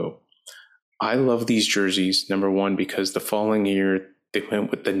primary logo. I love these jerseys, number one, because the following year they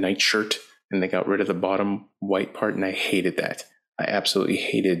went with the nightshirt and they got rid of the bottom white part, and I hated that. I absolutely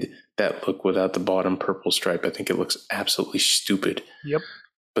hated that look without the bottom purple stripe. I think it looks absolutely stupid. Yep.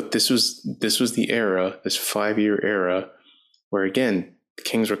 But this was the era, this 5-year era, where again the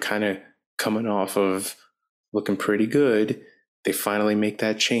Kings were kind of coming off of looking pretty good. They finally make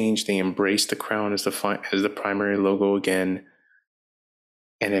that change. They embrace the crown as the primary logo again,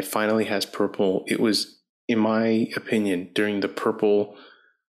 and it finally has purple. It was, in my opinion, during the purple,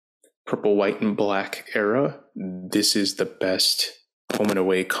 white, and black era, this is the best home and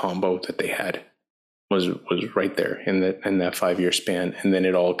away combo that they had. Was right there in that 5-year span, and then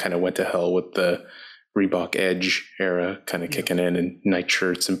it all kind of went to hell with the Reebok Edge era kind of kicking in, and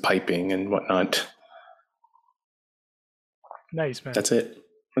nightshirts and piping and whatnot. Nice, man. That's it.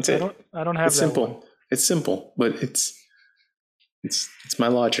 I don't have it's that simple. one. It's simple, but it's my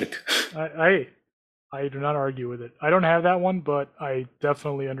logic. I do not argue with it. I don't have that one, but I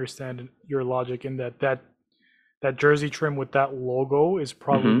definitely understand your logic in that jersey trim with that logo is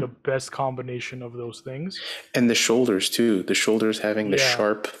probably the best combination of those things. And the shoulders too. The shoulders having the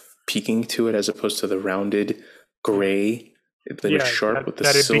sharp peaking to it as opposed to the rounded gray. It was sharp with the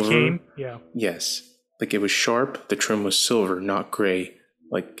silver. Yes. Like, it was sharp. The trim was silver, not gray.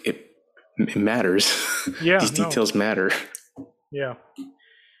 Like, it matters. Yeah. These details matter. Yeah.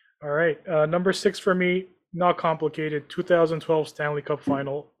 All right. Number 6 for me, not complicated. 2012 Stanley Cup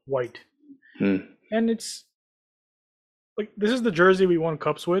Final, white. And it's like, this is the jersey we won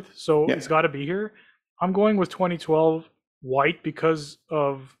cups with, so it's got to be here. I'm going with 2012 white because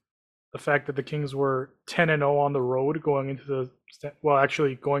of the fact that the Kings were 10-0 on the road going into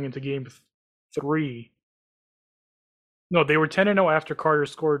going into game 3. No, they were 10-0 after Carter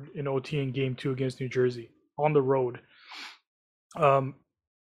scored in OT in game 2 against New Jersey on the road. The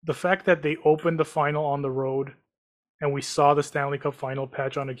fact that they opened the final on the road and we saw the Stanley Cup Final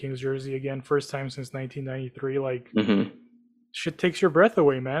patch on a Kings jersey again, first time since 1993, like, shit takes your breath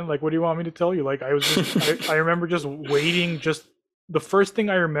away, man. Like, what do you want me to tell you? Like, I was just, I remember just waiting. Just the first thing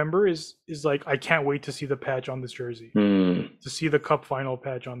I remember is like, I can't wait to see the patch on this jersey, to see the Cup Final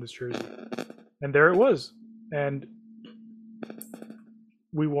patch on this jersey. And there it was. And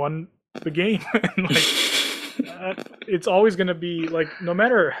we won the game. And like, it's always going to be like, no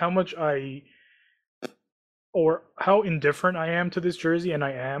matter how much or how indifferent I am to this jersey, and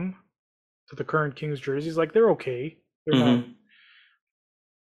I am to the current Kings jerseys, like, they're okay. They're not.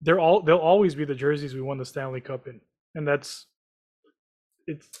 They'll always be the jerseys we won the Stanley Cup in, and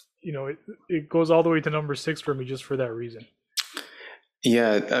it goes all the way to number 6 for me just for that reason.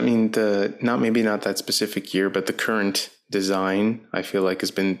 Yeah, I mean, not that specific year, but the current design, I feel like,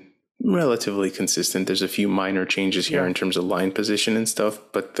 has been relatively consistent. There's a few minor changes here in terms of line position and stuff,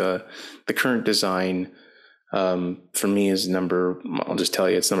 but the current design, for me, is I'll just tell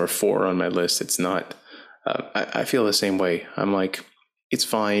you, it's number 4 on my list. It's not. I feel the same way. I'm like, it's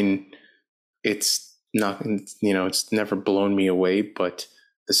fine. It's not, it's never blown me away, but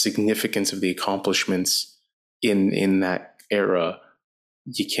the significance of the accomplishments in that era,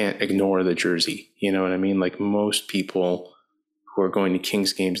 you can't ignore the jersey. You know what I mean? Like, most people who are going to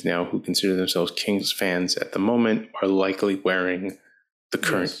Kings games now, who consider themselves Kings fans at the moment, are likely wearing the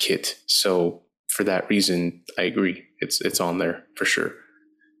current kit. So for that reason, I agree. It's on there for sure.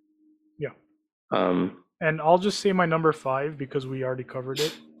 Yeah. And I'll just say my number 5 because we already covered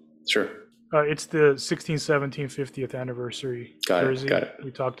it. Sure. It's the 16-17 50th anniversary jersey. Got it. We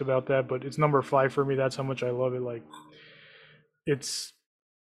talked about that, but it's number 5 for me. That's how much I love it. Like,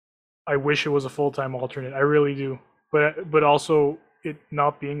 I wish it was a full-time alternate. I really do. But also, it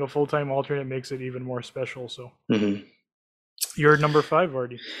not being a full-time alternate makes it even more special. So, Your number 5,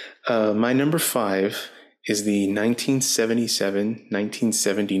 Vardy. My number 5 is the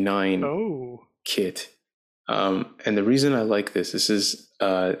 1977-1979 kit. And the reason I like this is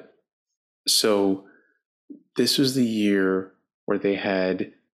so this was the year where they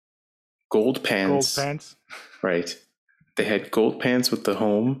had gold pants. Gold pants. Right. They had gold pants with the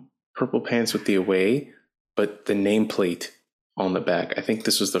home, purple pants with the away, but the nameplate on the back. I think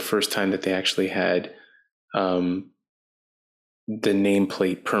this was the first time that they actually had the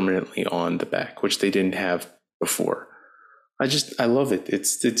nameplate permanently on the back, which they didn't have before. I love it.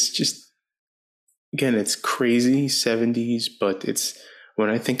 It's just, again, it's crazy 70s, but it's, when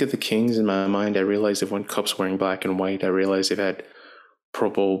I think of the Kings in my mind, I realize they've won cups wearing black and white. I realize they've had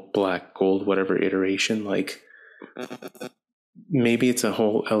purple, black, gold, whatever iteration. Like, maybe it's a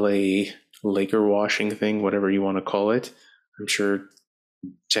whole LA Laker washing thing, whatever you want to call it. I'm sure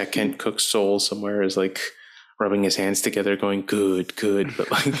Jack Kent Cook's soul somewhere is like rubbing his hands together, going good, good.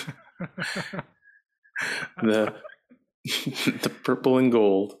 But like the the purple and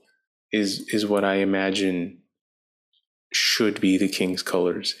gold is what I imagine should be the Kings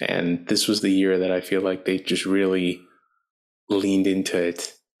colors. And this was the year that I feel like they just really leaned into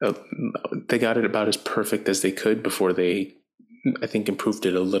it. They got it about as perfect as they could before they, I think, improved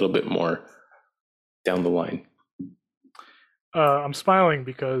it a little bit more down the line. I'm smiling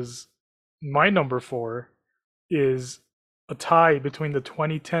because my number 4 is a tie between the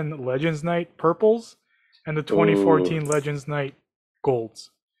 2010 Legends Night purples and the 2014 Legends Night golds.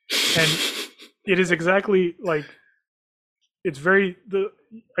 And it is exactly like, it's very,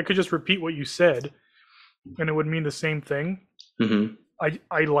 I could just repeat what you said and it would mean the same thing. Mm-hmm.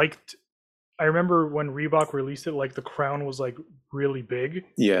 I remember when Reebok released it, like the crown was like really big.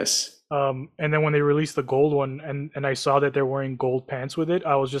 Yes. And then when they released the gold one and I saw that they're wearing gold pants with it,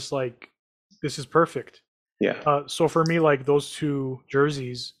 I was just like, this is perfect. Yeah. So for me, like those two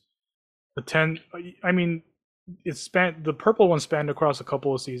jerseys, I mean, the purple one spanned across a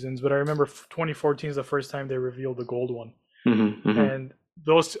couple of seasons, but I remember 2014 is the first time they revealed the gold one. Mm-hmm, mm-hmm. And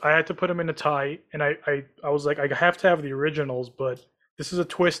those, I had to put them in a tie, and I was like, I have to have the originals, but this is a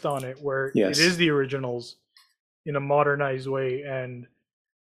twist on it where Yes. it is the originals in a modernized way. And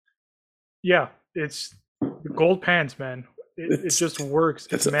yeah, it's the gold pants, man. It just works.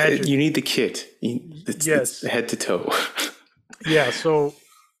 It's magic. You need the kit. It's head to toe. Yeah. So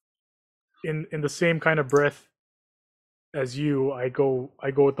in the same kind of breath as you, I go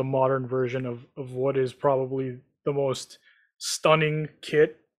with the modern version of what is probably the most stunning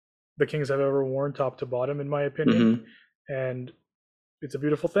kit the Kings have ever worn, top to bottom, in my opinion. Mm-hmm. And it's a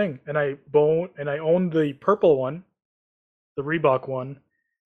beautiful thing. And I own the purple one, the Reebok one.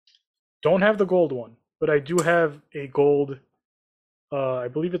 Don't have the gold one, but I do have a gold. I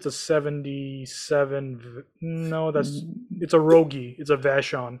believe it's a 77. No, it's a Rogi. It's a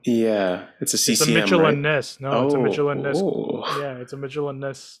Vachon. Yeah, it's a CCM. It's a Mitchell right? and Ness. No, it's a Mitchell and Ness. Yeah, it's a Mitchell and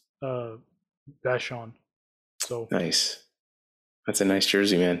Ness Vachon. So nice. That's a nice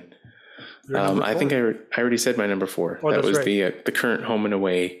jersey, man. I think I already said my number 4. Oh, that was right. the current home and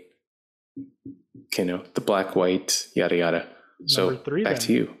away. The black, white, yada yada. So number 3, back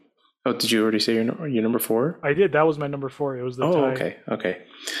to you. Oh, did you already say your number 4? I did. That was my number 4. It was the tie. Okay.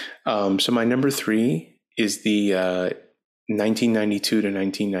 So my number 3 is the 1992 to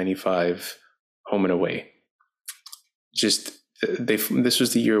 1995 home and away. Just this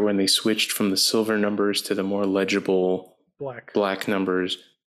was the year when they switched from the silver numbers to the more legible black numbers.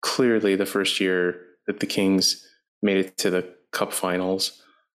 Clearly the first year that the Kings made it to the Cup finals.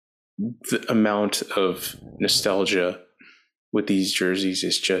 The amount of nostalgia with these jerseys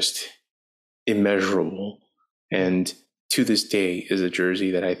is just immeasurable. And to this day is a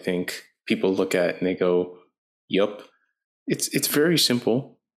jersey that I think people look at and they go, yup. It's very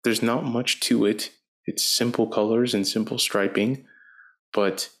simple. There's not much to it. It's simple colors and simple striping,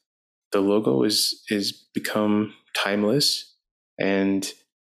 but the logo is become timeless. And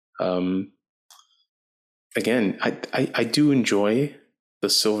again, I do enjoy the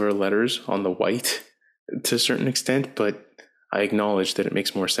silver letters on the white to a certain extent, but I acknowledge that it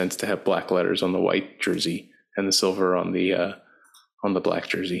makes more sense to have black letters on the white jersey and the silver on the black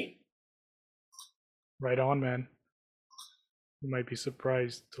jersey. Right on, man. You might be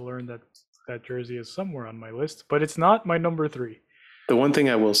surprised to learn that that jersey is somewhere on my list, but it's not my number 3. The one thing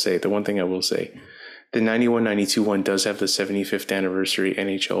I will say, the 91-92 one does have the 75th anniversary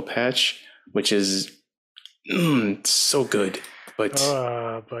NHL patch, which is so good. But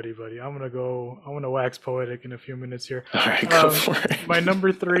buddy, I'm gonna wax poetic in a few minutes here. All right, go for it. My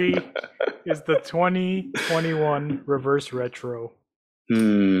number 3 is the 2021 reverse retro.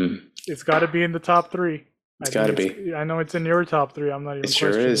 It's got to be in the top 3. It's got to be. I know it's in your top 3. I'm not even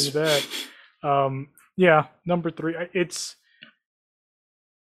questioning that. Yeah, number 3.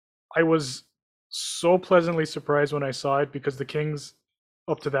 I was so pleasantly surprised when I saw it because the Kings,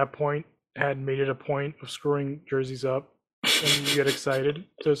 up to that point, had made it a point of screwing jerseys up, and you get excited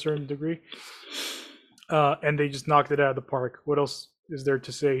to a certain degree. And they just knocked it out of the park. What else is there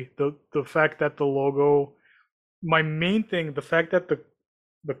to say? The fact that the logo, my main thing, the fact that the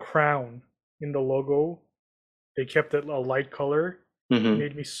crown in the logo, they kept it a light color,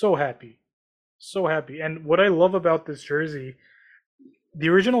 made me so happy. So happy. And what I love about this jersey, the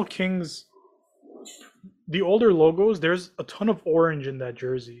original Kings, the older logos, there's a ton of orange in that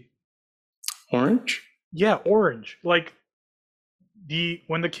jersey. Orange? Yeah, orange. Like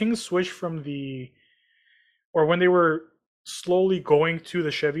when the Kings switched from when they were slowly going to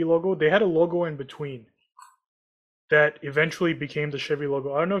the Chevy logo. They had a logo in between that eventually became the Chevy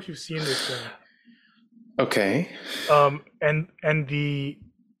logo. I don't know if you've seen this thing. Okay. And the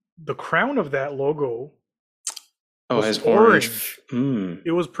crown of that logo was has orange.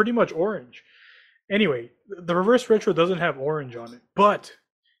 It was pretty much orange. Anyway, the reverse retro doesn't have orange on it, but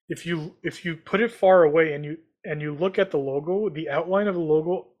if you put it far away and you look at the logo, the outline of the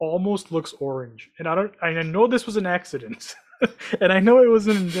logo almost looks orange. And I know this was an accident, and I know it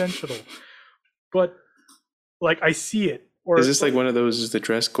wasn't intentional, but like I see it. Or is this like one of those, is the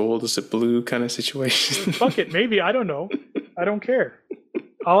dress gold, is it blue kind of situation? Fuck it, maybe. I don't know. I don't care.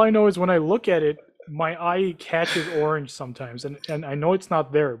 All I know is when I look at it, my eye catches orange sometimes, and I know it's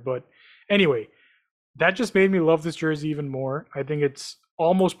not there. But anyway, that just made me love this jersey even more. I think it's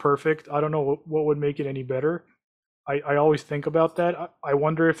almost perfect. I don't know what would make it any better. I always think about that. I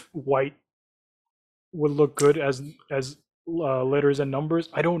wonder if white would look good as letters and numbers.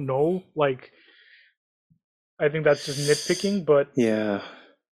 I don't know. Like, I think that's just nitpicking, but yeah,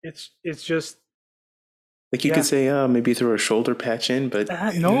 it's just like you could say, maybe throw a shoulder patch in, but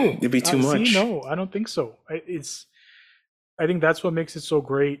no, it'd be too much. No, I don't think so. I think that's what makes it so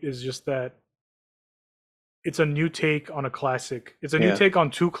great, is just that it's a new take on a classic. It's a new take on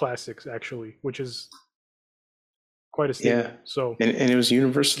two classics, actually, which is quite a statement. Yeah. So and it was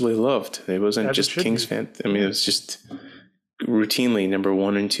universally loved. It wasn't just Kings fans. I mean, it was just routinely number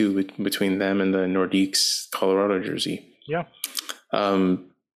 1 and 2 between them and the Nordiques Colorado jersey. Yeah.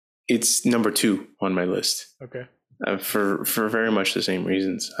 It's number 2 on my list. Okay. For very much the same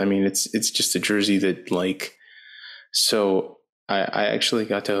reasons. I mean, it's just a jersey that, like, so I actually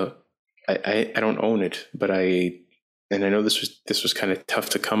got to, I don't own it, but and I know this was kind of tough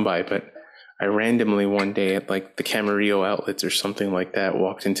to come by, but I randomly one day at like the Camarillo outlets or something like that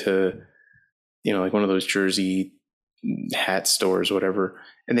walked into, like one of those jersey hat stores, whatever,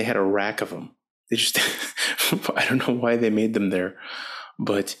 and they had a rack of them. They just, I don't know why they made them there,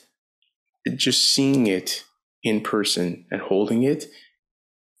 but just seeing it in person and holding it,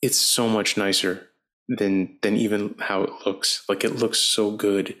 it's so much nicer than even how it looks. Like, it looks so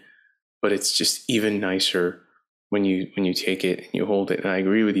good, but it's just even nicer when you take it and you hold it. And I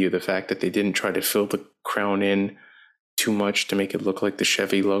agree with you, the fact that they didn't try to fill the crown in too much to make it look like the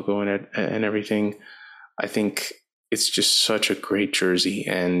Chevy logo and everything. I think it's just such a great jersey,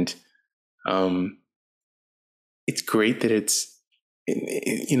 and it's great that it's,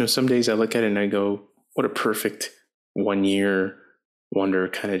 some days I look at it and I go, what a perfect 1 year wonder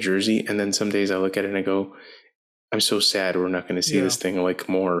kind of jersey. And then some days I look at it and I go, I'm so sad we're not going to see this thing like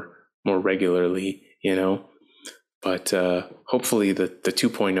more regularly, but hopefully the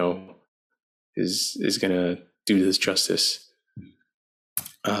 2.0 is going to do this justice.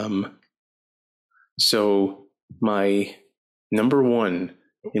 So my number 1,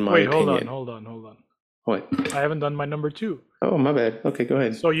 in my opinion. Hold on. What? I haven't done my number 2. Oh, my bad. Okay, go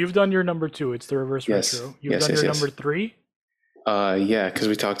ahead. So you've done your number 2. It's the reverse retro. You've done your number 3? Yeah, because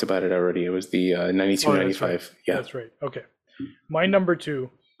we talked about it already. It was the 92-95. Right. Yeah, that's right. Okay. My number 2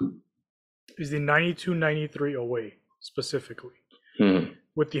 is the 92-93 away, specifically,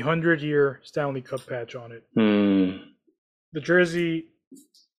 with the 100-year Stanley Cup patch on it. The jersey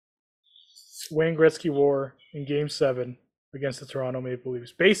Wayne Gretzky wore in Game 7 against the Toronto Maple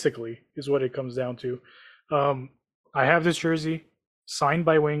Leafs, basically, is what it comes down to. I have this jersey signed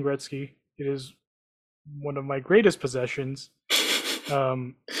by Wayne Gretzky. It is one of my greatest possessions.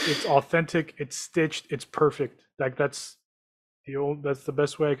 It's authentic. It's stitched. It's perfect. Like, that's the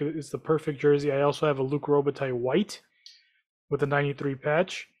best way I could. It's the perfect jersey. I also have a Luc Robitaille white with a 93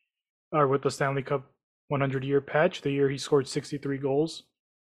 patch, or with the Stanley Cup 100-year patch, the year he scored 63 goals.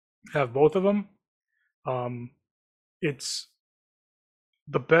 I have both of them. It's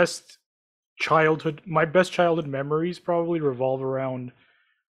the best childhood. My best childhood memories probably revolve around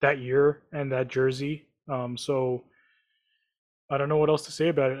that year and that jersey. So I don't know what else to say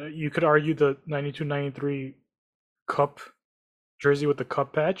about it. You could argue the 92-93 Cup jersey with the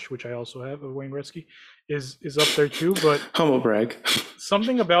cup patch, which I also have of Wayne Gretzky, is up there too. But humble brag.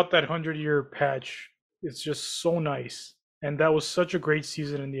 Something about that 100-year patch is just so nice. And that was such a great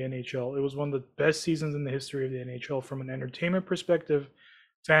season in the NHL. It was one of the best seasons in the history of the NHL from an entertainment perspective,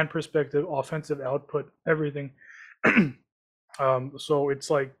 fan perspective, offensive output, everything. So it's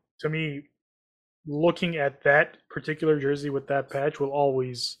like, to me, looking at that particular jersey with that patch will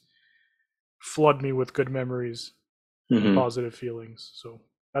always flood me with good memories, and positive feelings. So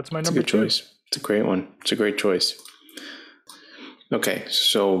that's my number 2. It's a good choice. It's a great one. It's a great choice. Okay,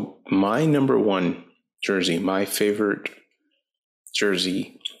 so my number 1 jersey, my favorite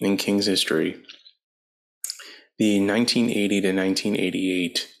jersey in Kings history, the 1980 to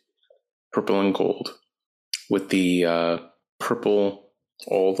 1988 purple and gold with the purple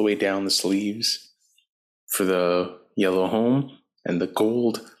all the way down the sleeves for the yellow home and the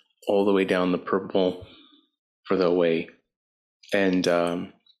gold all the way down the purple for the away. And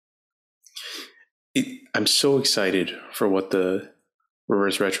I'm so excited for what the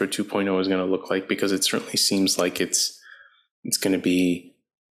Reverse Retro 2.0 is going to look like, because it certainly seems like it's going to be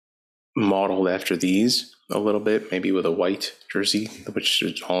modeled after these a little bit, maybe with a white jersey,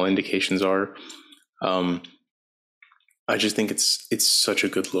 which all indications are. I just think it's such a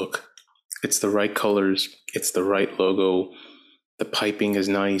good look. It's the right colors. It's the right logo. The piping is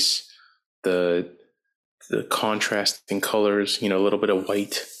nice. The contrasting colors, a little bit of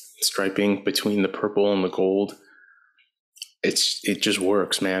white striping between the purple and the gold. It just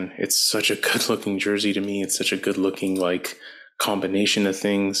works, man. It's such a good looking jersey to me. It's such a good looking combination of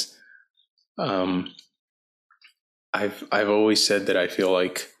things. I've always said that I feel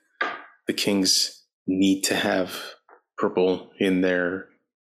like the Kings need to have purple in their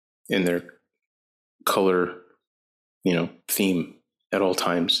color, theme at all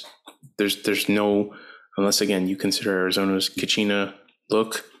times. There's no, unless again you consider Arizona's Kachina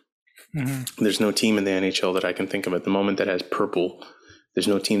look. Mm-hmm. There's no team in the NHL that I can think of at the moment that has purple. There's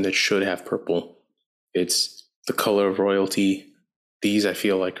no team that should have purple. It's the color of royalty. These, I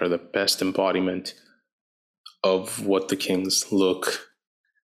feel like, are the best embodiment of what the Kings look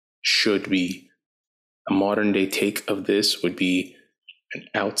should be. A modern day take of this would be an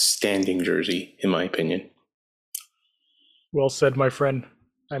outstanding jersey, in my opinion. Well said, my friend.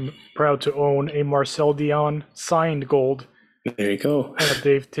 I'm proud to own a Marcel Dion signed gold. There you go.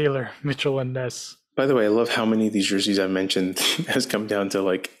 Dave Taylor, Mitchell and Ness. By the way, I love how many of these jerseys I've mentioned has come down to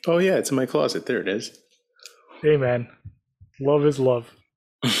oh yeah, it's in my closet. There it is. Hey man, love is love.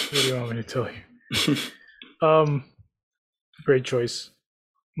 What do you want me to tell you? Great choice.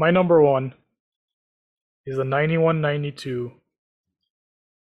 My number one is the 91-92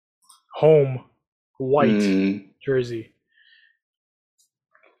 home white jersey.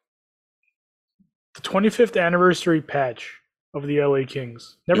 The 25th anniversary patch of the LA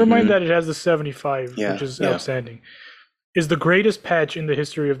Kings. Never mind that it has the 75, which is outstanding. Is the greatest patch in the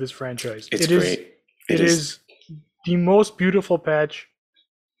history of this franchise. It's great. It is the most beautiful patch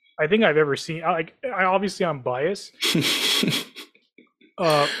I think I've ever seen. I'm biased,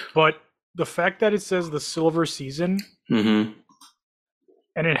 but the fact that it says the silver season and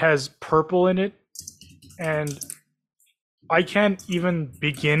it has purple in it, and I can't even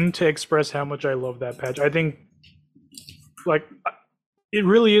begin to express how much I love that patch. I think it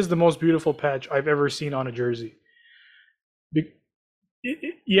really is the most beautiful patch I've ever seen on a jersey.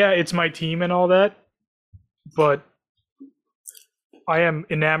 It's my team and all that, but I am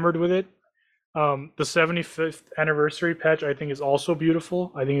enamored with it. The 75th anniversary patch I think is also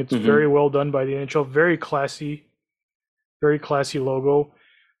beautiful. I think it's very well done by the NHL. Very classy logo.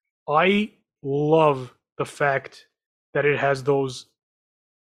 I love the fact that it has those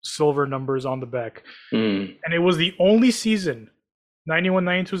silver numbers on the back. And it was the only season,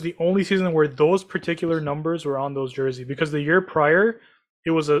 91-92 was the only season where those particular numbers were on those jerseys, because the year prior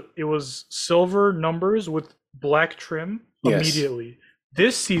it was silver numbers with black trim immediately.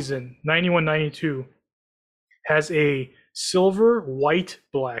 This season, 91-92 has a silver, white,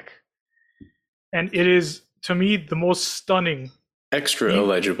 black. And it is, to me, the most stunning. Extra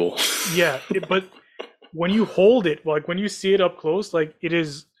illegible. Yeah, but when you hold it, when you see it up close, it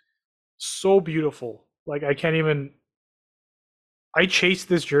is so beautiful. I can't even. I chased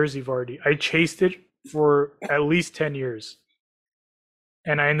this jersey, Vardy. I chased it for at least 10 years.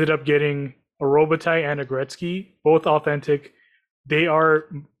 And I ended up getting a Robitaille and a Gretzky, both authentic. They are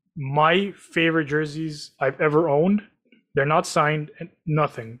my favorite jerseys I've ever owned. They're not signed,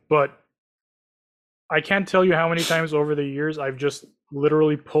 nothing. But I can't tell you how many times over the years I've just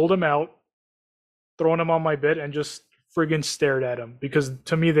literally pulled them out, thrown them on my bed, and just friggin' stared at them, because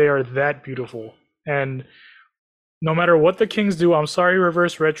to me they are that beautiful. And no matter what the Kings do, I'm sorry,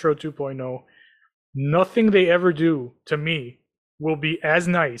 Reverse Retro 2.0, nothing they ever do to me will be as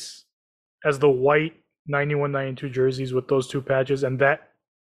nice as the white 91-92 jerseys with those two patches, and that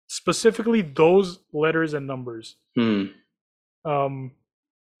specifically those letters and numbers. Yeah,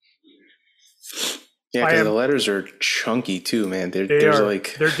 because the letters are chunky too, man. They're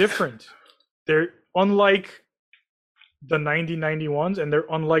different. They're unlike the 90-91s, and they're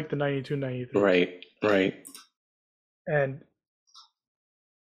unlike the 92-93. Right. And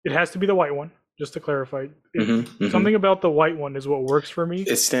it has to be the white one, just to clarify. Something about the white one is what works for me.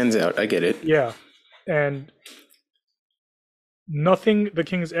 It stands out. I get it. Yeah. And nothing the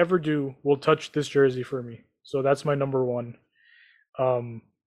Kings ever do will touch this jersey for me. So that's my number one. Um,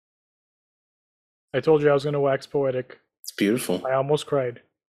 I told you I was going to wax poetic. It's beautiful. I almost cried.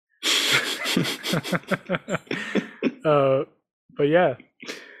 But yeah,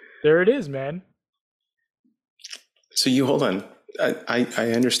 there it is, man. So you hold on. I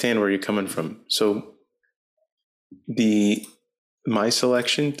understand where you're coming from. So my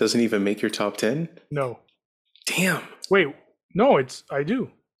selection doesn't even make your top 10? No. Damn. Wait, no, I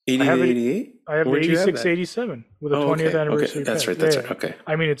do. 80 to 88? I have the 86, 87 with a 20th anniversary. Okay. That's pack. right. Okay.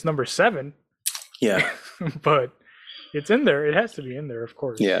 I mean, it's number 7. Yeah. But it's in there. It has to be in there, of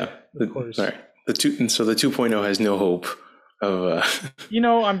course. Yeah. Of course. All right. The 2.0 has no hope of...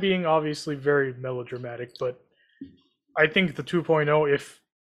 I'm being obviously very melodramatic, but I think the 2.0, if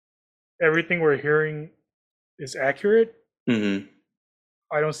everything we're hearing is accurate,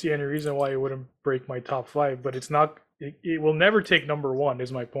 I don't see any reason why it wouldn't break my top 5, but it's not. It will never take number 1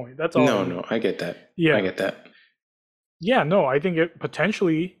 is my point. That's all. No, I get that. Yeah. I get that. Yeah, no, I think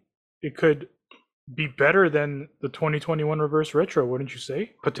it could be better than the 2021 reverse retro, wouldn't you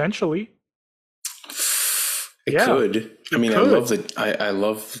say? Potentially. It could. I mean, could. I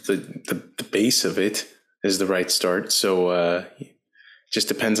love the base of it is the right start. So it just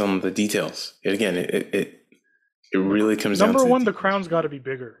depends on the details. Again, it really comes down to number 1. The crown's got to be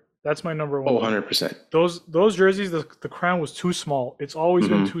bigger. That's my number 1. Oh, 100%. Those jerseys, the crown was too small. It's always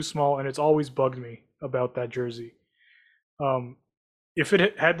been too small, and it's always bugged me about that jersey. If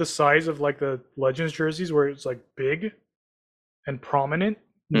it had the size of like the Legends jerseys, where it's like big and prominent,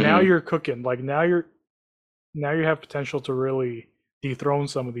 now you're cooking. Like now you have potential to really dethrone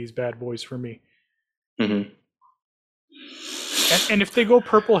some of these bad boys for me. And if they go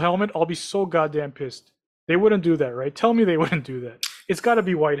purple helmet, I'll be so goddamn pissed. They wouldn't do that, right? Tell me they wouldn't do that. It's got to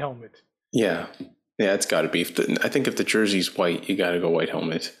be white helmet. Yeah, it's got to be. I think if the jersey's white, you got to go white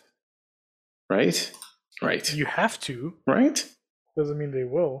helmet. Right. You have to. Right. Doesn't mean they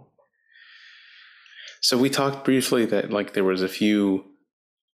will. So we talked briefly that like there was a few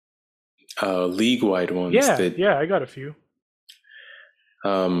league-wide ones. Yeah, I got a few.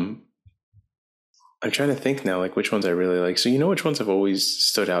 I'm trying to think now, like which ones I really like. So which ones have always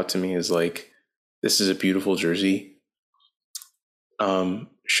stood out to me is like, this is a beautiful jersey.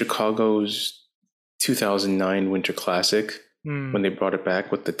 Chicago's 2009 Winter Classic, when they brought it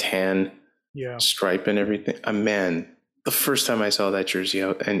back with the tan stripe and everything. Man, the first time I saw that jersey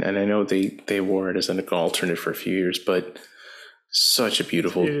out, and I know they wore it as an alternate for a few years, but such a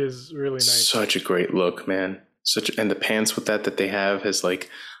beautiful. It is really nice. Such a great look, man. And the pants with that they have has like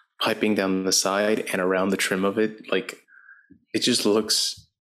piping down the side and around the trim of it. Like it just looks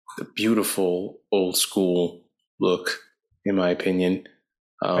a beautiful old school look, in my opinion.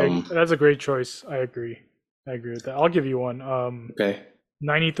 That's a great choice. I agree with that. I'll give you one. Okay.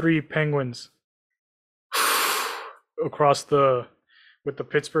 93 Penguins with the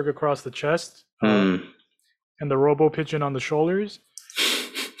Pittsburgh across the chest, and the Robo pigeon on the shoulders.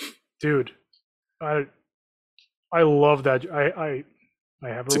 Dude, I love that. I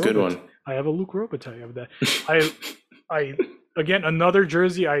have it's a good one. I have a Luke Robitaille of that. I again, another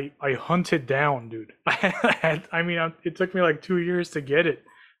jersey I hunted down, dude. It took me like 2 years to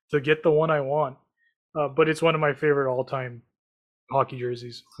get the one I want. But it's one of my favorite all-time hockey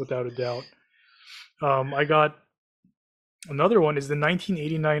jerseys, without a doubt. I got another one is the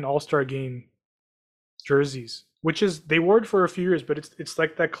 1989 All-Star Game jerseys, which is they wore it for a few years, but it's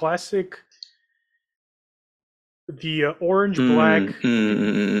like that classic, the orange black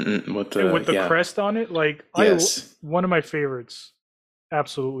with the crest on it. Like one of my favorites,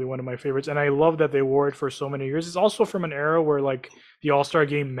 absolutely one of my favorites, and I love that they wore it for so many years. It's also from an era where like the All-Star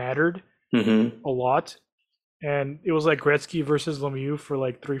Game mattered a lot, and it was like Gretzky versus Lemieux for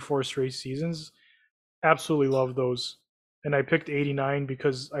like 3-4 straight seasons. Absolutely love those. And I picked 89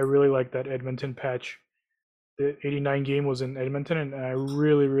 because I really like that Edmonton patch. The 89 game was in Edmonton, and I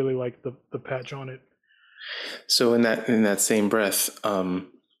really, really liked the patch on it. So in that same breath, the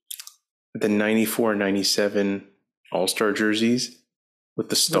 94-97 All-Star jerseys with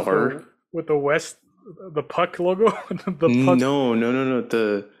the star, with the puck logo. The puck. No.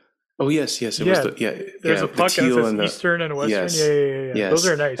 Yes. It was There's a puck and it says Eastern and Western. Yeah. Those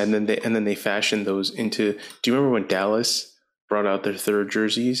are nice. And then they fashioned those into. Do you remember when Dallas brought out their third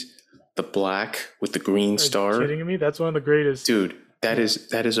jerseys, the black with the green star? Are you kidding me? That's one of the greatest. Dude, that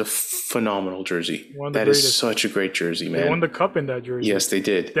is a phenomenal jersey. That is such a great jersey, man. They won the cup in that jersey. Yes, they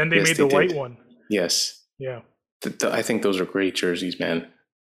did. Then they made the white one. Yes. Yeah. I think those are great jerseys, man.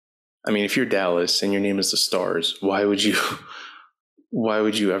 I mean, if you're Dallas and your name is the Stars, why would you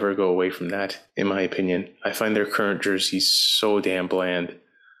ever go away from that, in my opinion? I find their current jerseys so damn bland.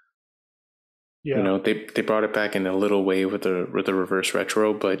 Yeah. They brought it back in a little way with the reverse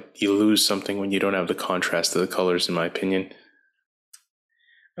retro, but you lose something when you don't have the contrast of the colors, in my opinion.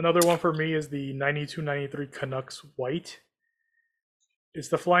 Another one for me is the 92-93 Canucks white. It's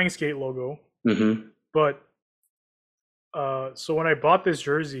the Flying Skate logo. Mm-hmm. But so when I bought this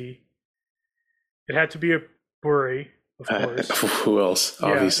jersey, it had to be a beret, of course. Who else?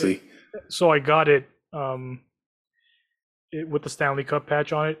 Obviously. So I got it, with the Stanley Cup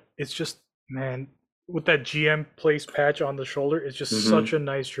patch on it. It's just, man, with that GM Place patch on the shoulder, it's just such a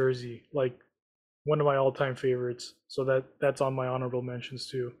nice jersey. Like one of my all-time favorites. So that's on my honorable mentions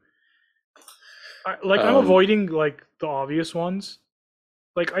too. I'm avoiding like the obvious ones.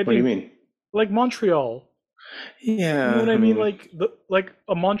 Like I think, what do you mean? like Montreal. Yeah, You know what I mean? Like the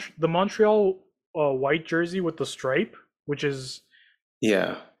Montreal white jersey with the stripe, which is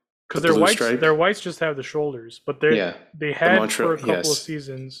yeah, because the blue stripe. Their whites just have the shoulders, but they had for a couple of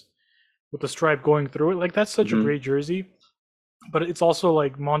seasons with the stripe going through it. Like that's such a great jersey, but it's also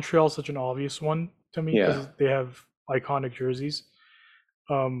like Montreal's such an obvious one to me because they have iconic jerseys.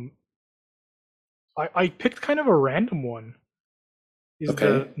 I picked kind of a random one. Is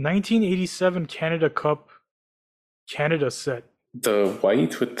the 1987 Canada Cup Canada set. The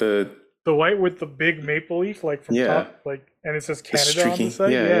white with the white with the big maple leaf, like from top, like, and it says Canada on the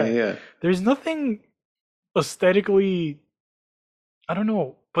side. Yeah. There's nothing aesthetically, I don't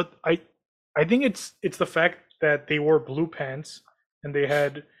know, but I think it's the fact that they wore blue pants and they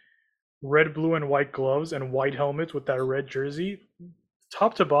had red, blue, and white gloves and white helmets with that red jersey,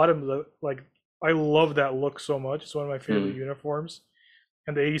 top to bottom. Like I love that look so much. It's one of my favorite uniforms,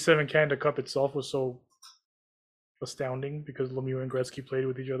 and the '87 Canada Cup itself was so astounding because Lemieux and Gretzky played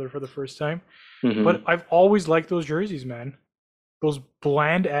with each other for the first time. But I've always liked those jerseys, man. Those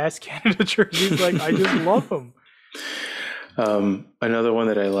bland ass Canada jerseys, like I just love them. Another one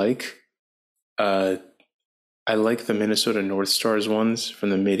that I like the Minnesota North Stars ones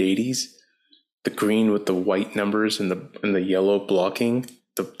from the mid '80s. The green with the white numbers and the yellow blocking,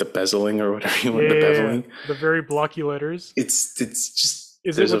 the bezeling or whatever you want, the beveling. The very blocky letters. It's just.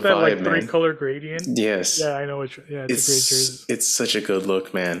 Is it with that vibe, like 3-color gradient? Yes. Yeah, I know. It's a great jersey. It's such a good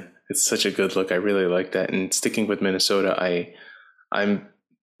look, man. It's such a good look. I really like that. And sticking with Minnesota, I'm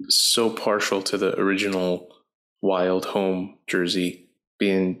so partial to the original Wild home jersey.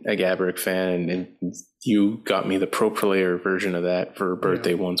 Being a Gabrick fan, and you got me the Pro Player version of that for a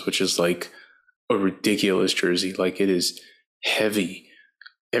birthday once, which is like a ridiculous jersey. Like it is heavy.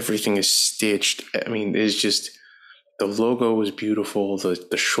 Everything is stitched. I mean, it's just. The logo was beautiful.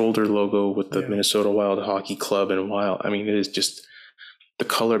 The shoulder logo with the Minnesota Wild Hockey Club and Wild. I mean, it is just the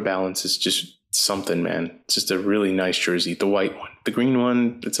color balance is just something, man. It's just a really nice jersey. The white one, the green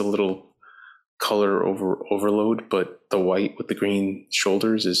one, it's a little color overload, but the white with the green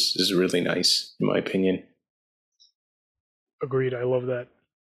shoulders is really nice in my opinion. Agreed. I love that.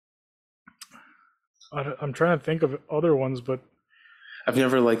 I'm trying to think of other ones, but I've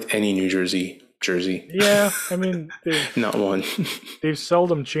never liked any New Jersey. Yeah, I mean, not one. They've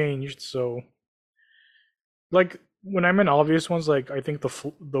seldom changed, so like when I'm in obvious ones, like I think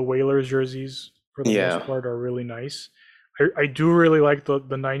the Whalers jerseys for the most part are really nice. I do really like the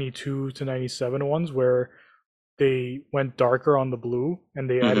 92 to 97 ones where they went darker on the blue and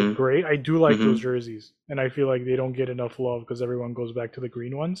they added gray. I do like those jerseys, and I feel like they don't get enough love because everyone goes back to the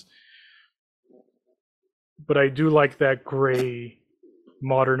green ones. But I do like that gray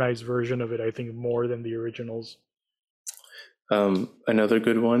modernized version of it, I think, more than the originals. Another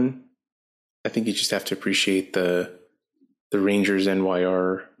good one, I think you just have to appreciate the Rangers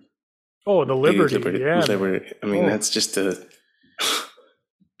NYR. Oh, the Liberty. Yeah. Liberty. I mean, that's just a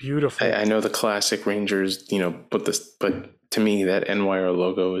beautiful. I know the classic Rangers, but to me, that NYR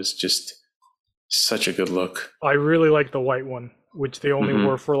logo is just such a good look. I really like the white one, which they only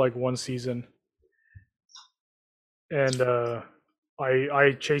wore for like one season. And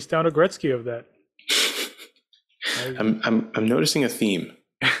I chased down a Gretzky of that. I'm noticing a theme.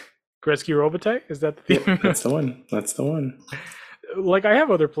 Gretzky Robitaille? Is that the theme? Yeah, that's the one. Like I have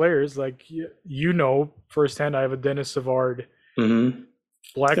other players, like firsthand. I have a Dennis Savard,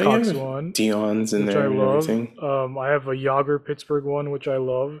 Blackhawks one, Dion's in there, I love. Everything. I have a Yager Pittsburgh one, which I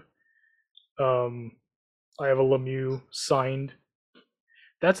love. I have a Lemieux signed.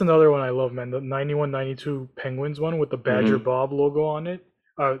 That's another one I love, man. The 91-92 Penguins one with the Badger Bob logo on it,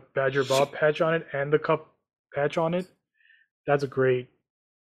 Badger Bob patch on it, and the cup patch on it. That's a great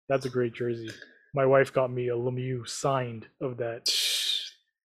jersey. My wife got me a Lemieux signed of that.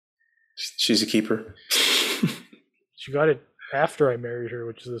 She's a keeper. She got it after I married her,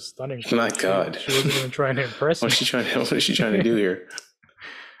 which is a stunning. My God, she wasn't even trying to impress me. What is she trying to do here?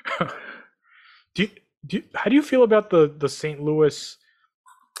 Do, how do you feel about the St. Louis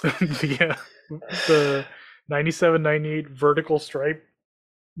the the 97-98 vertical stripe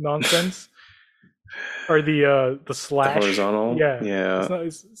nonsense? Or the The slash? horizontal, Yeah. yeah.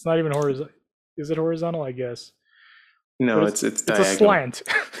 It's not even horizontal. Is it horizontal? I guess. No, But it's it's a diagonal. slant.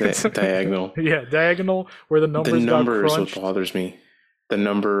 It's Diagonal. yeah, diagonal where the The numbers got number is what crunched. bothers me. The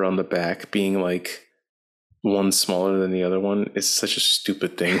number on the back being like one smaller than the other one is such a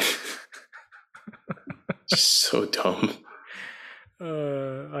stupid thing. Just so dumb.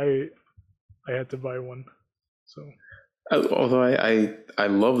 I had to buy one. So Although I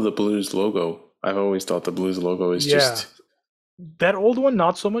love the Blues logo. I've always thought the Blues logo is yeah, just that old one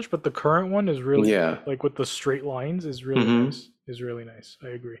not so much, but the current one is really yeah. like with the straight lines is really Mhm. nice. Is really nice. I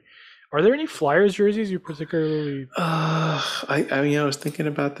agree. Are there any Flyers jerseys you particularly? I mean I was thinking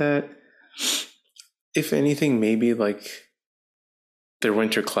about that. If anything, maybe like their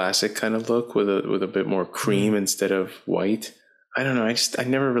winter classic kind of look with a bit more cream instead of white. I don't know. I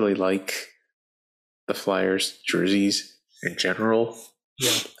never really like the Flyers jerseys in general.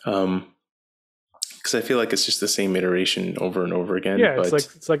 Yeah. Because I feel like it's just the same iteration over and over again. Yeah, but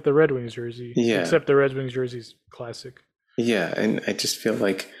it's like the Red Wings jersey. Yeah. Except the Red Wings jersey's classic. Yeah, and I just feel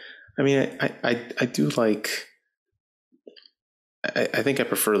like, I mean, I do like. I think I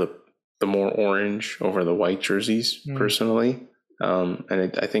prefer the more orange over the white jerseys personally. And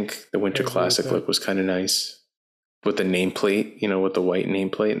I think the Winter Classic look was kind of nice with the nameplate, with the white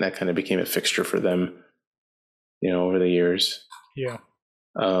nameplate, and that kind of became a fixture for them, over the years. Yeah.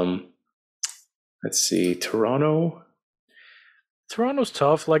 Let's see, Toronto's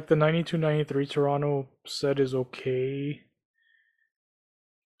tough. Like the 92-93 Toronto set is okay.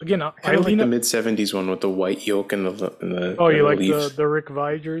 Again, I like the mid '70s one with the white yoke and the oh, you like leaf. the Rick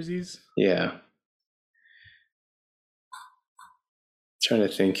Vai jerseys? Yeah. Trying to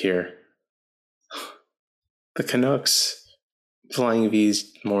think here. The Canucks flying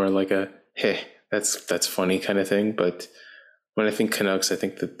V's more like a hey, that's funny kind of thing. But when I think Canucks, I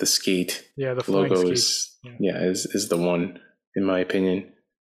think that the skate the logo skate. is the one in my opinion.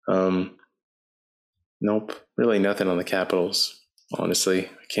 Nope, really nothing on the Capitals. Honestly,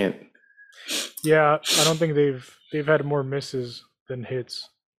 I can't. Yeah, I don't think they've had more misses than hits.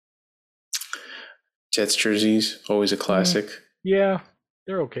 Jets jerseys, always a classic. Yeah,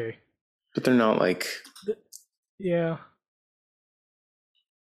 they're okay. But they're not like. Yeah.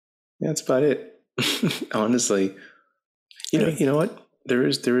 Yeah, that's about it. Honestly, you know what? There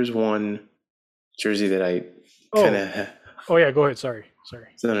is one jersey that I kind of. Oh yeah, go ahead. Sorry.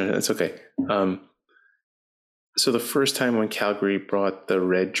 No, it's okay. So the first time when Calgary brought the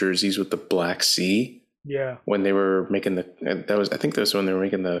red jerseys with the black C, when they were making I think that was when they were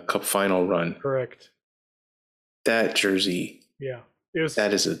making the Cup final run. Correct. That jersey. Yeah.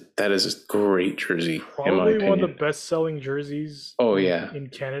 That is a great jersey. Probably in my opinion. one of the best selling jerseys. Oh yeah. In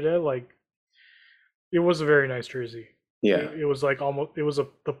Canada, like it was a very nice jersey. Yeah. It was like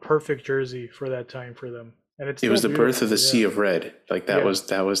the perfect jersey for that time for them. And it was the birth of the Sea of Red. Like that was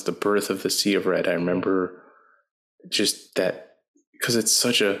the birth of the Sea of Red. I remember just that because it's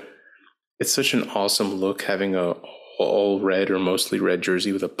such an awesome look having a all red or mostly red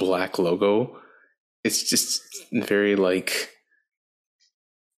jersey with a black logo. It's just very like,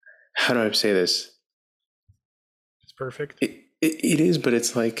 how do I say this? It's perfect. It is, but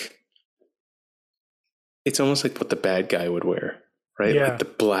it's like, it's almost like what the bad guy would wear, right? Yeah. Like the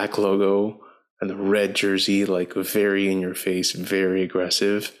black logo and the red jersey, like very in your face, very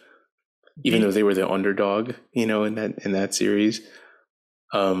aggressive. Even though they were the underdog, in that series.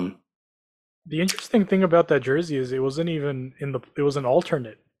 The interesting thing about that jersey is it wasn't even it was an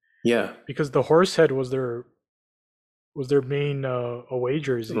alternate. Yeah. Because the horse head was their main away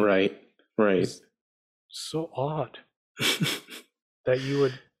jersey. Right. It's so odd that you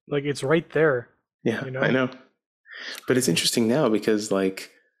would like it's right there. Yeah, I know. But it's interesting now because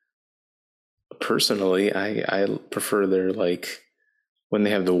like personally I prefer their like when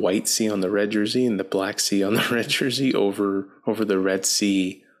they have the white C on the red jersey and the black C on the red jersey over the red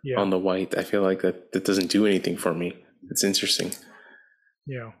C on the white. I feel like that doesn't do anything for me. It's interesting.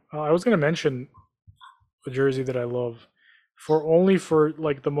 Yeah. I was going to mention a jersey that I love for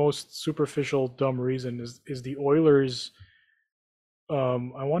like the most superficial dumb reason is the Oilers.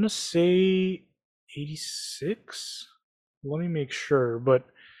 I want to say 86. Let me make sure, but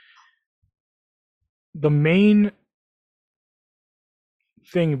the main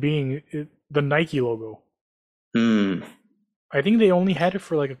thing being the Nike logo. I think they only had it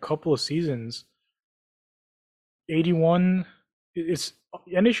for like a couple of seasons. 81. It's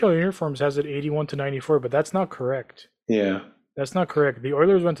NHL Uniforms has it 81 to 94, but that's not correct. Yeah. That's not correct. The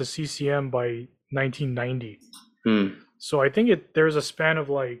Oilers went to CCM by 1990. So I think there's a span of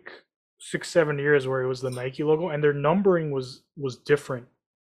like 6-7 years where it was the Nike logo, and their numbering was different.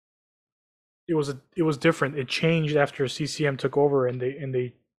 It was different. It changed after CCM took over, and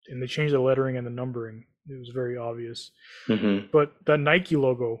they changed the lettering and the numbering. It was very obvious. But the Nike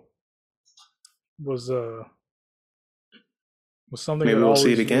logo was something maybe that we'll always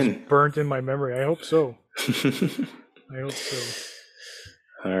see it again. Was burnt in my memory. I hope so. I hope so.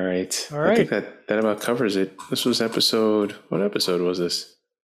 All right. I think that about covers it. This was what episode was this?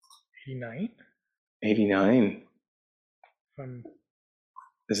 89? 89.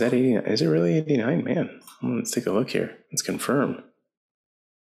 Is that 89? Is it really 89? Man, let's take a look here. Let's confirm.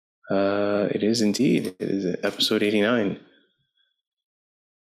 It is indeed. It is episode 89.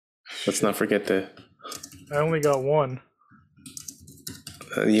 Let's not forget I only got one.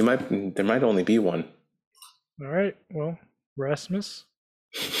 There might only be one. All right. Well, Rasmus.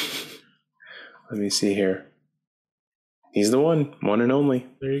 Let me see here. He's the one and only.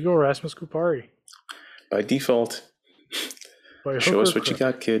 There you go, Rasmus Kupari. By default. Show us what you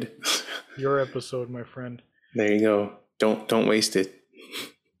got, kid. Your episode, my friend. There you go. Don't waste it.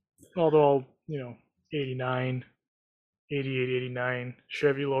 Although, 89, 88, 89,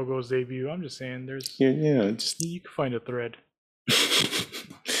 Chevy logos debut. I'm just saying, there's you can find a thread.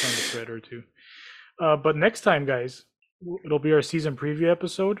 Find a thread or two. But next time, guys, it'll be our season preview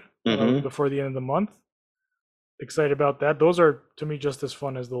episode before the end of the month. Excited about that. Those are, to me, just as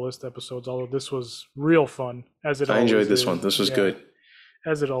fun as the list episodes, although this was real fun, as it always is. I enjoyed this one. This was good.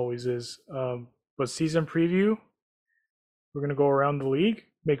 As it always is. But season preview, we're going to go around the league,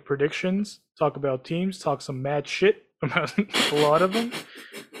 make predictions, talk about teams, talk some mad shit about a lot of them,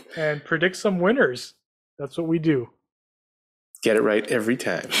 and predict some winners. That's what we do. Get it right every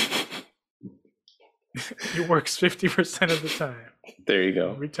time. It works 50% of the time. There you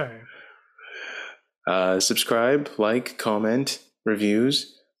go. Every time. Subscribe, like, comment,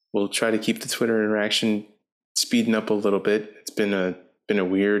 reviews. We'll try to keep the Twitter interaction speeding up a little bit. It's been a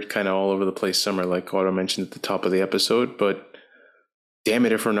weird kind of all over the place summer, like Otto mentioned at the top of the episode. But damn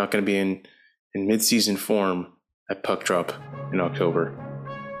it, if we're not going to be in mid-season form at Puck Drop in October.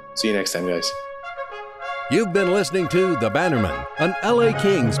 See you next time, guys. You've been listening to The Bannerman, an LA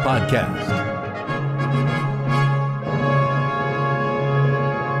Kings podcast.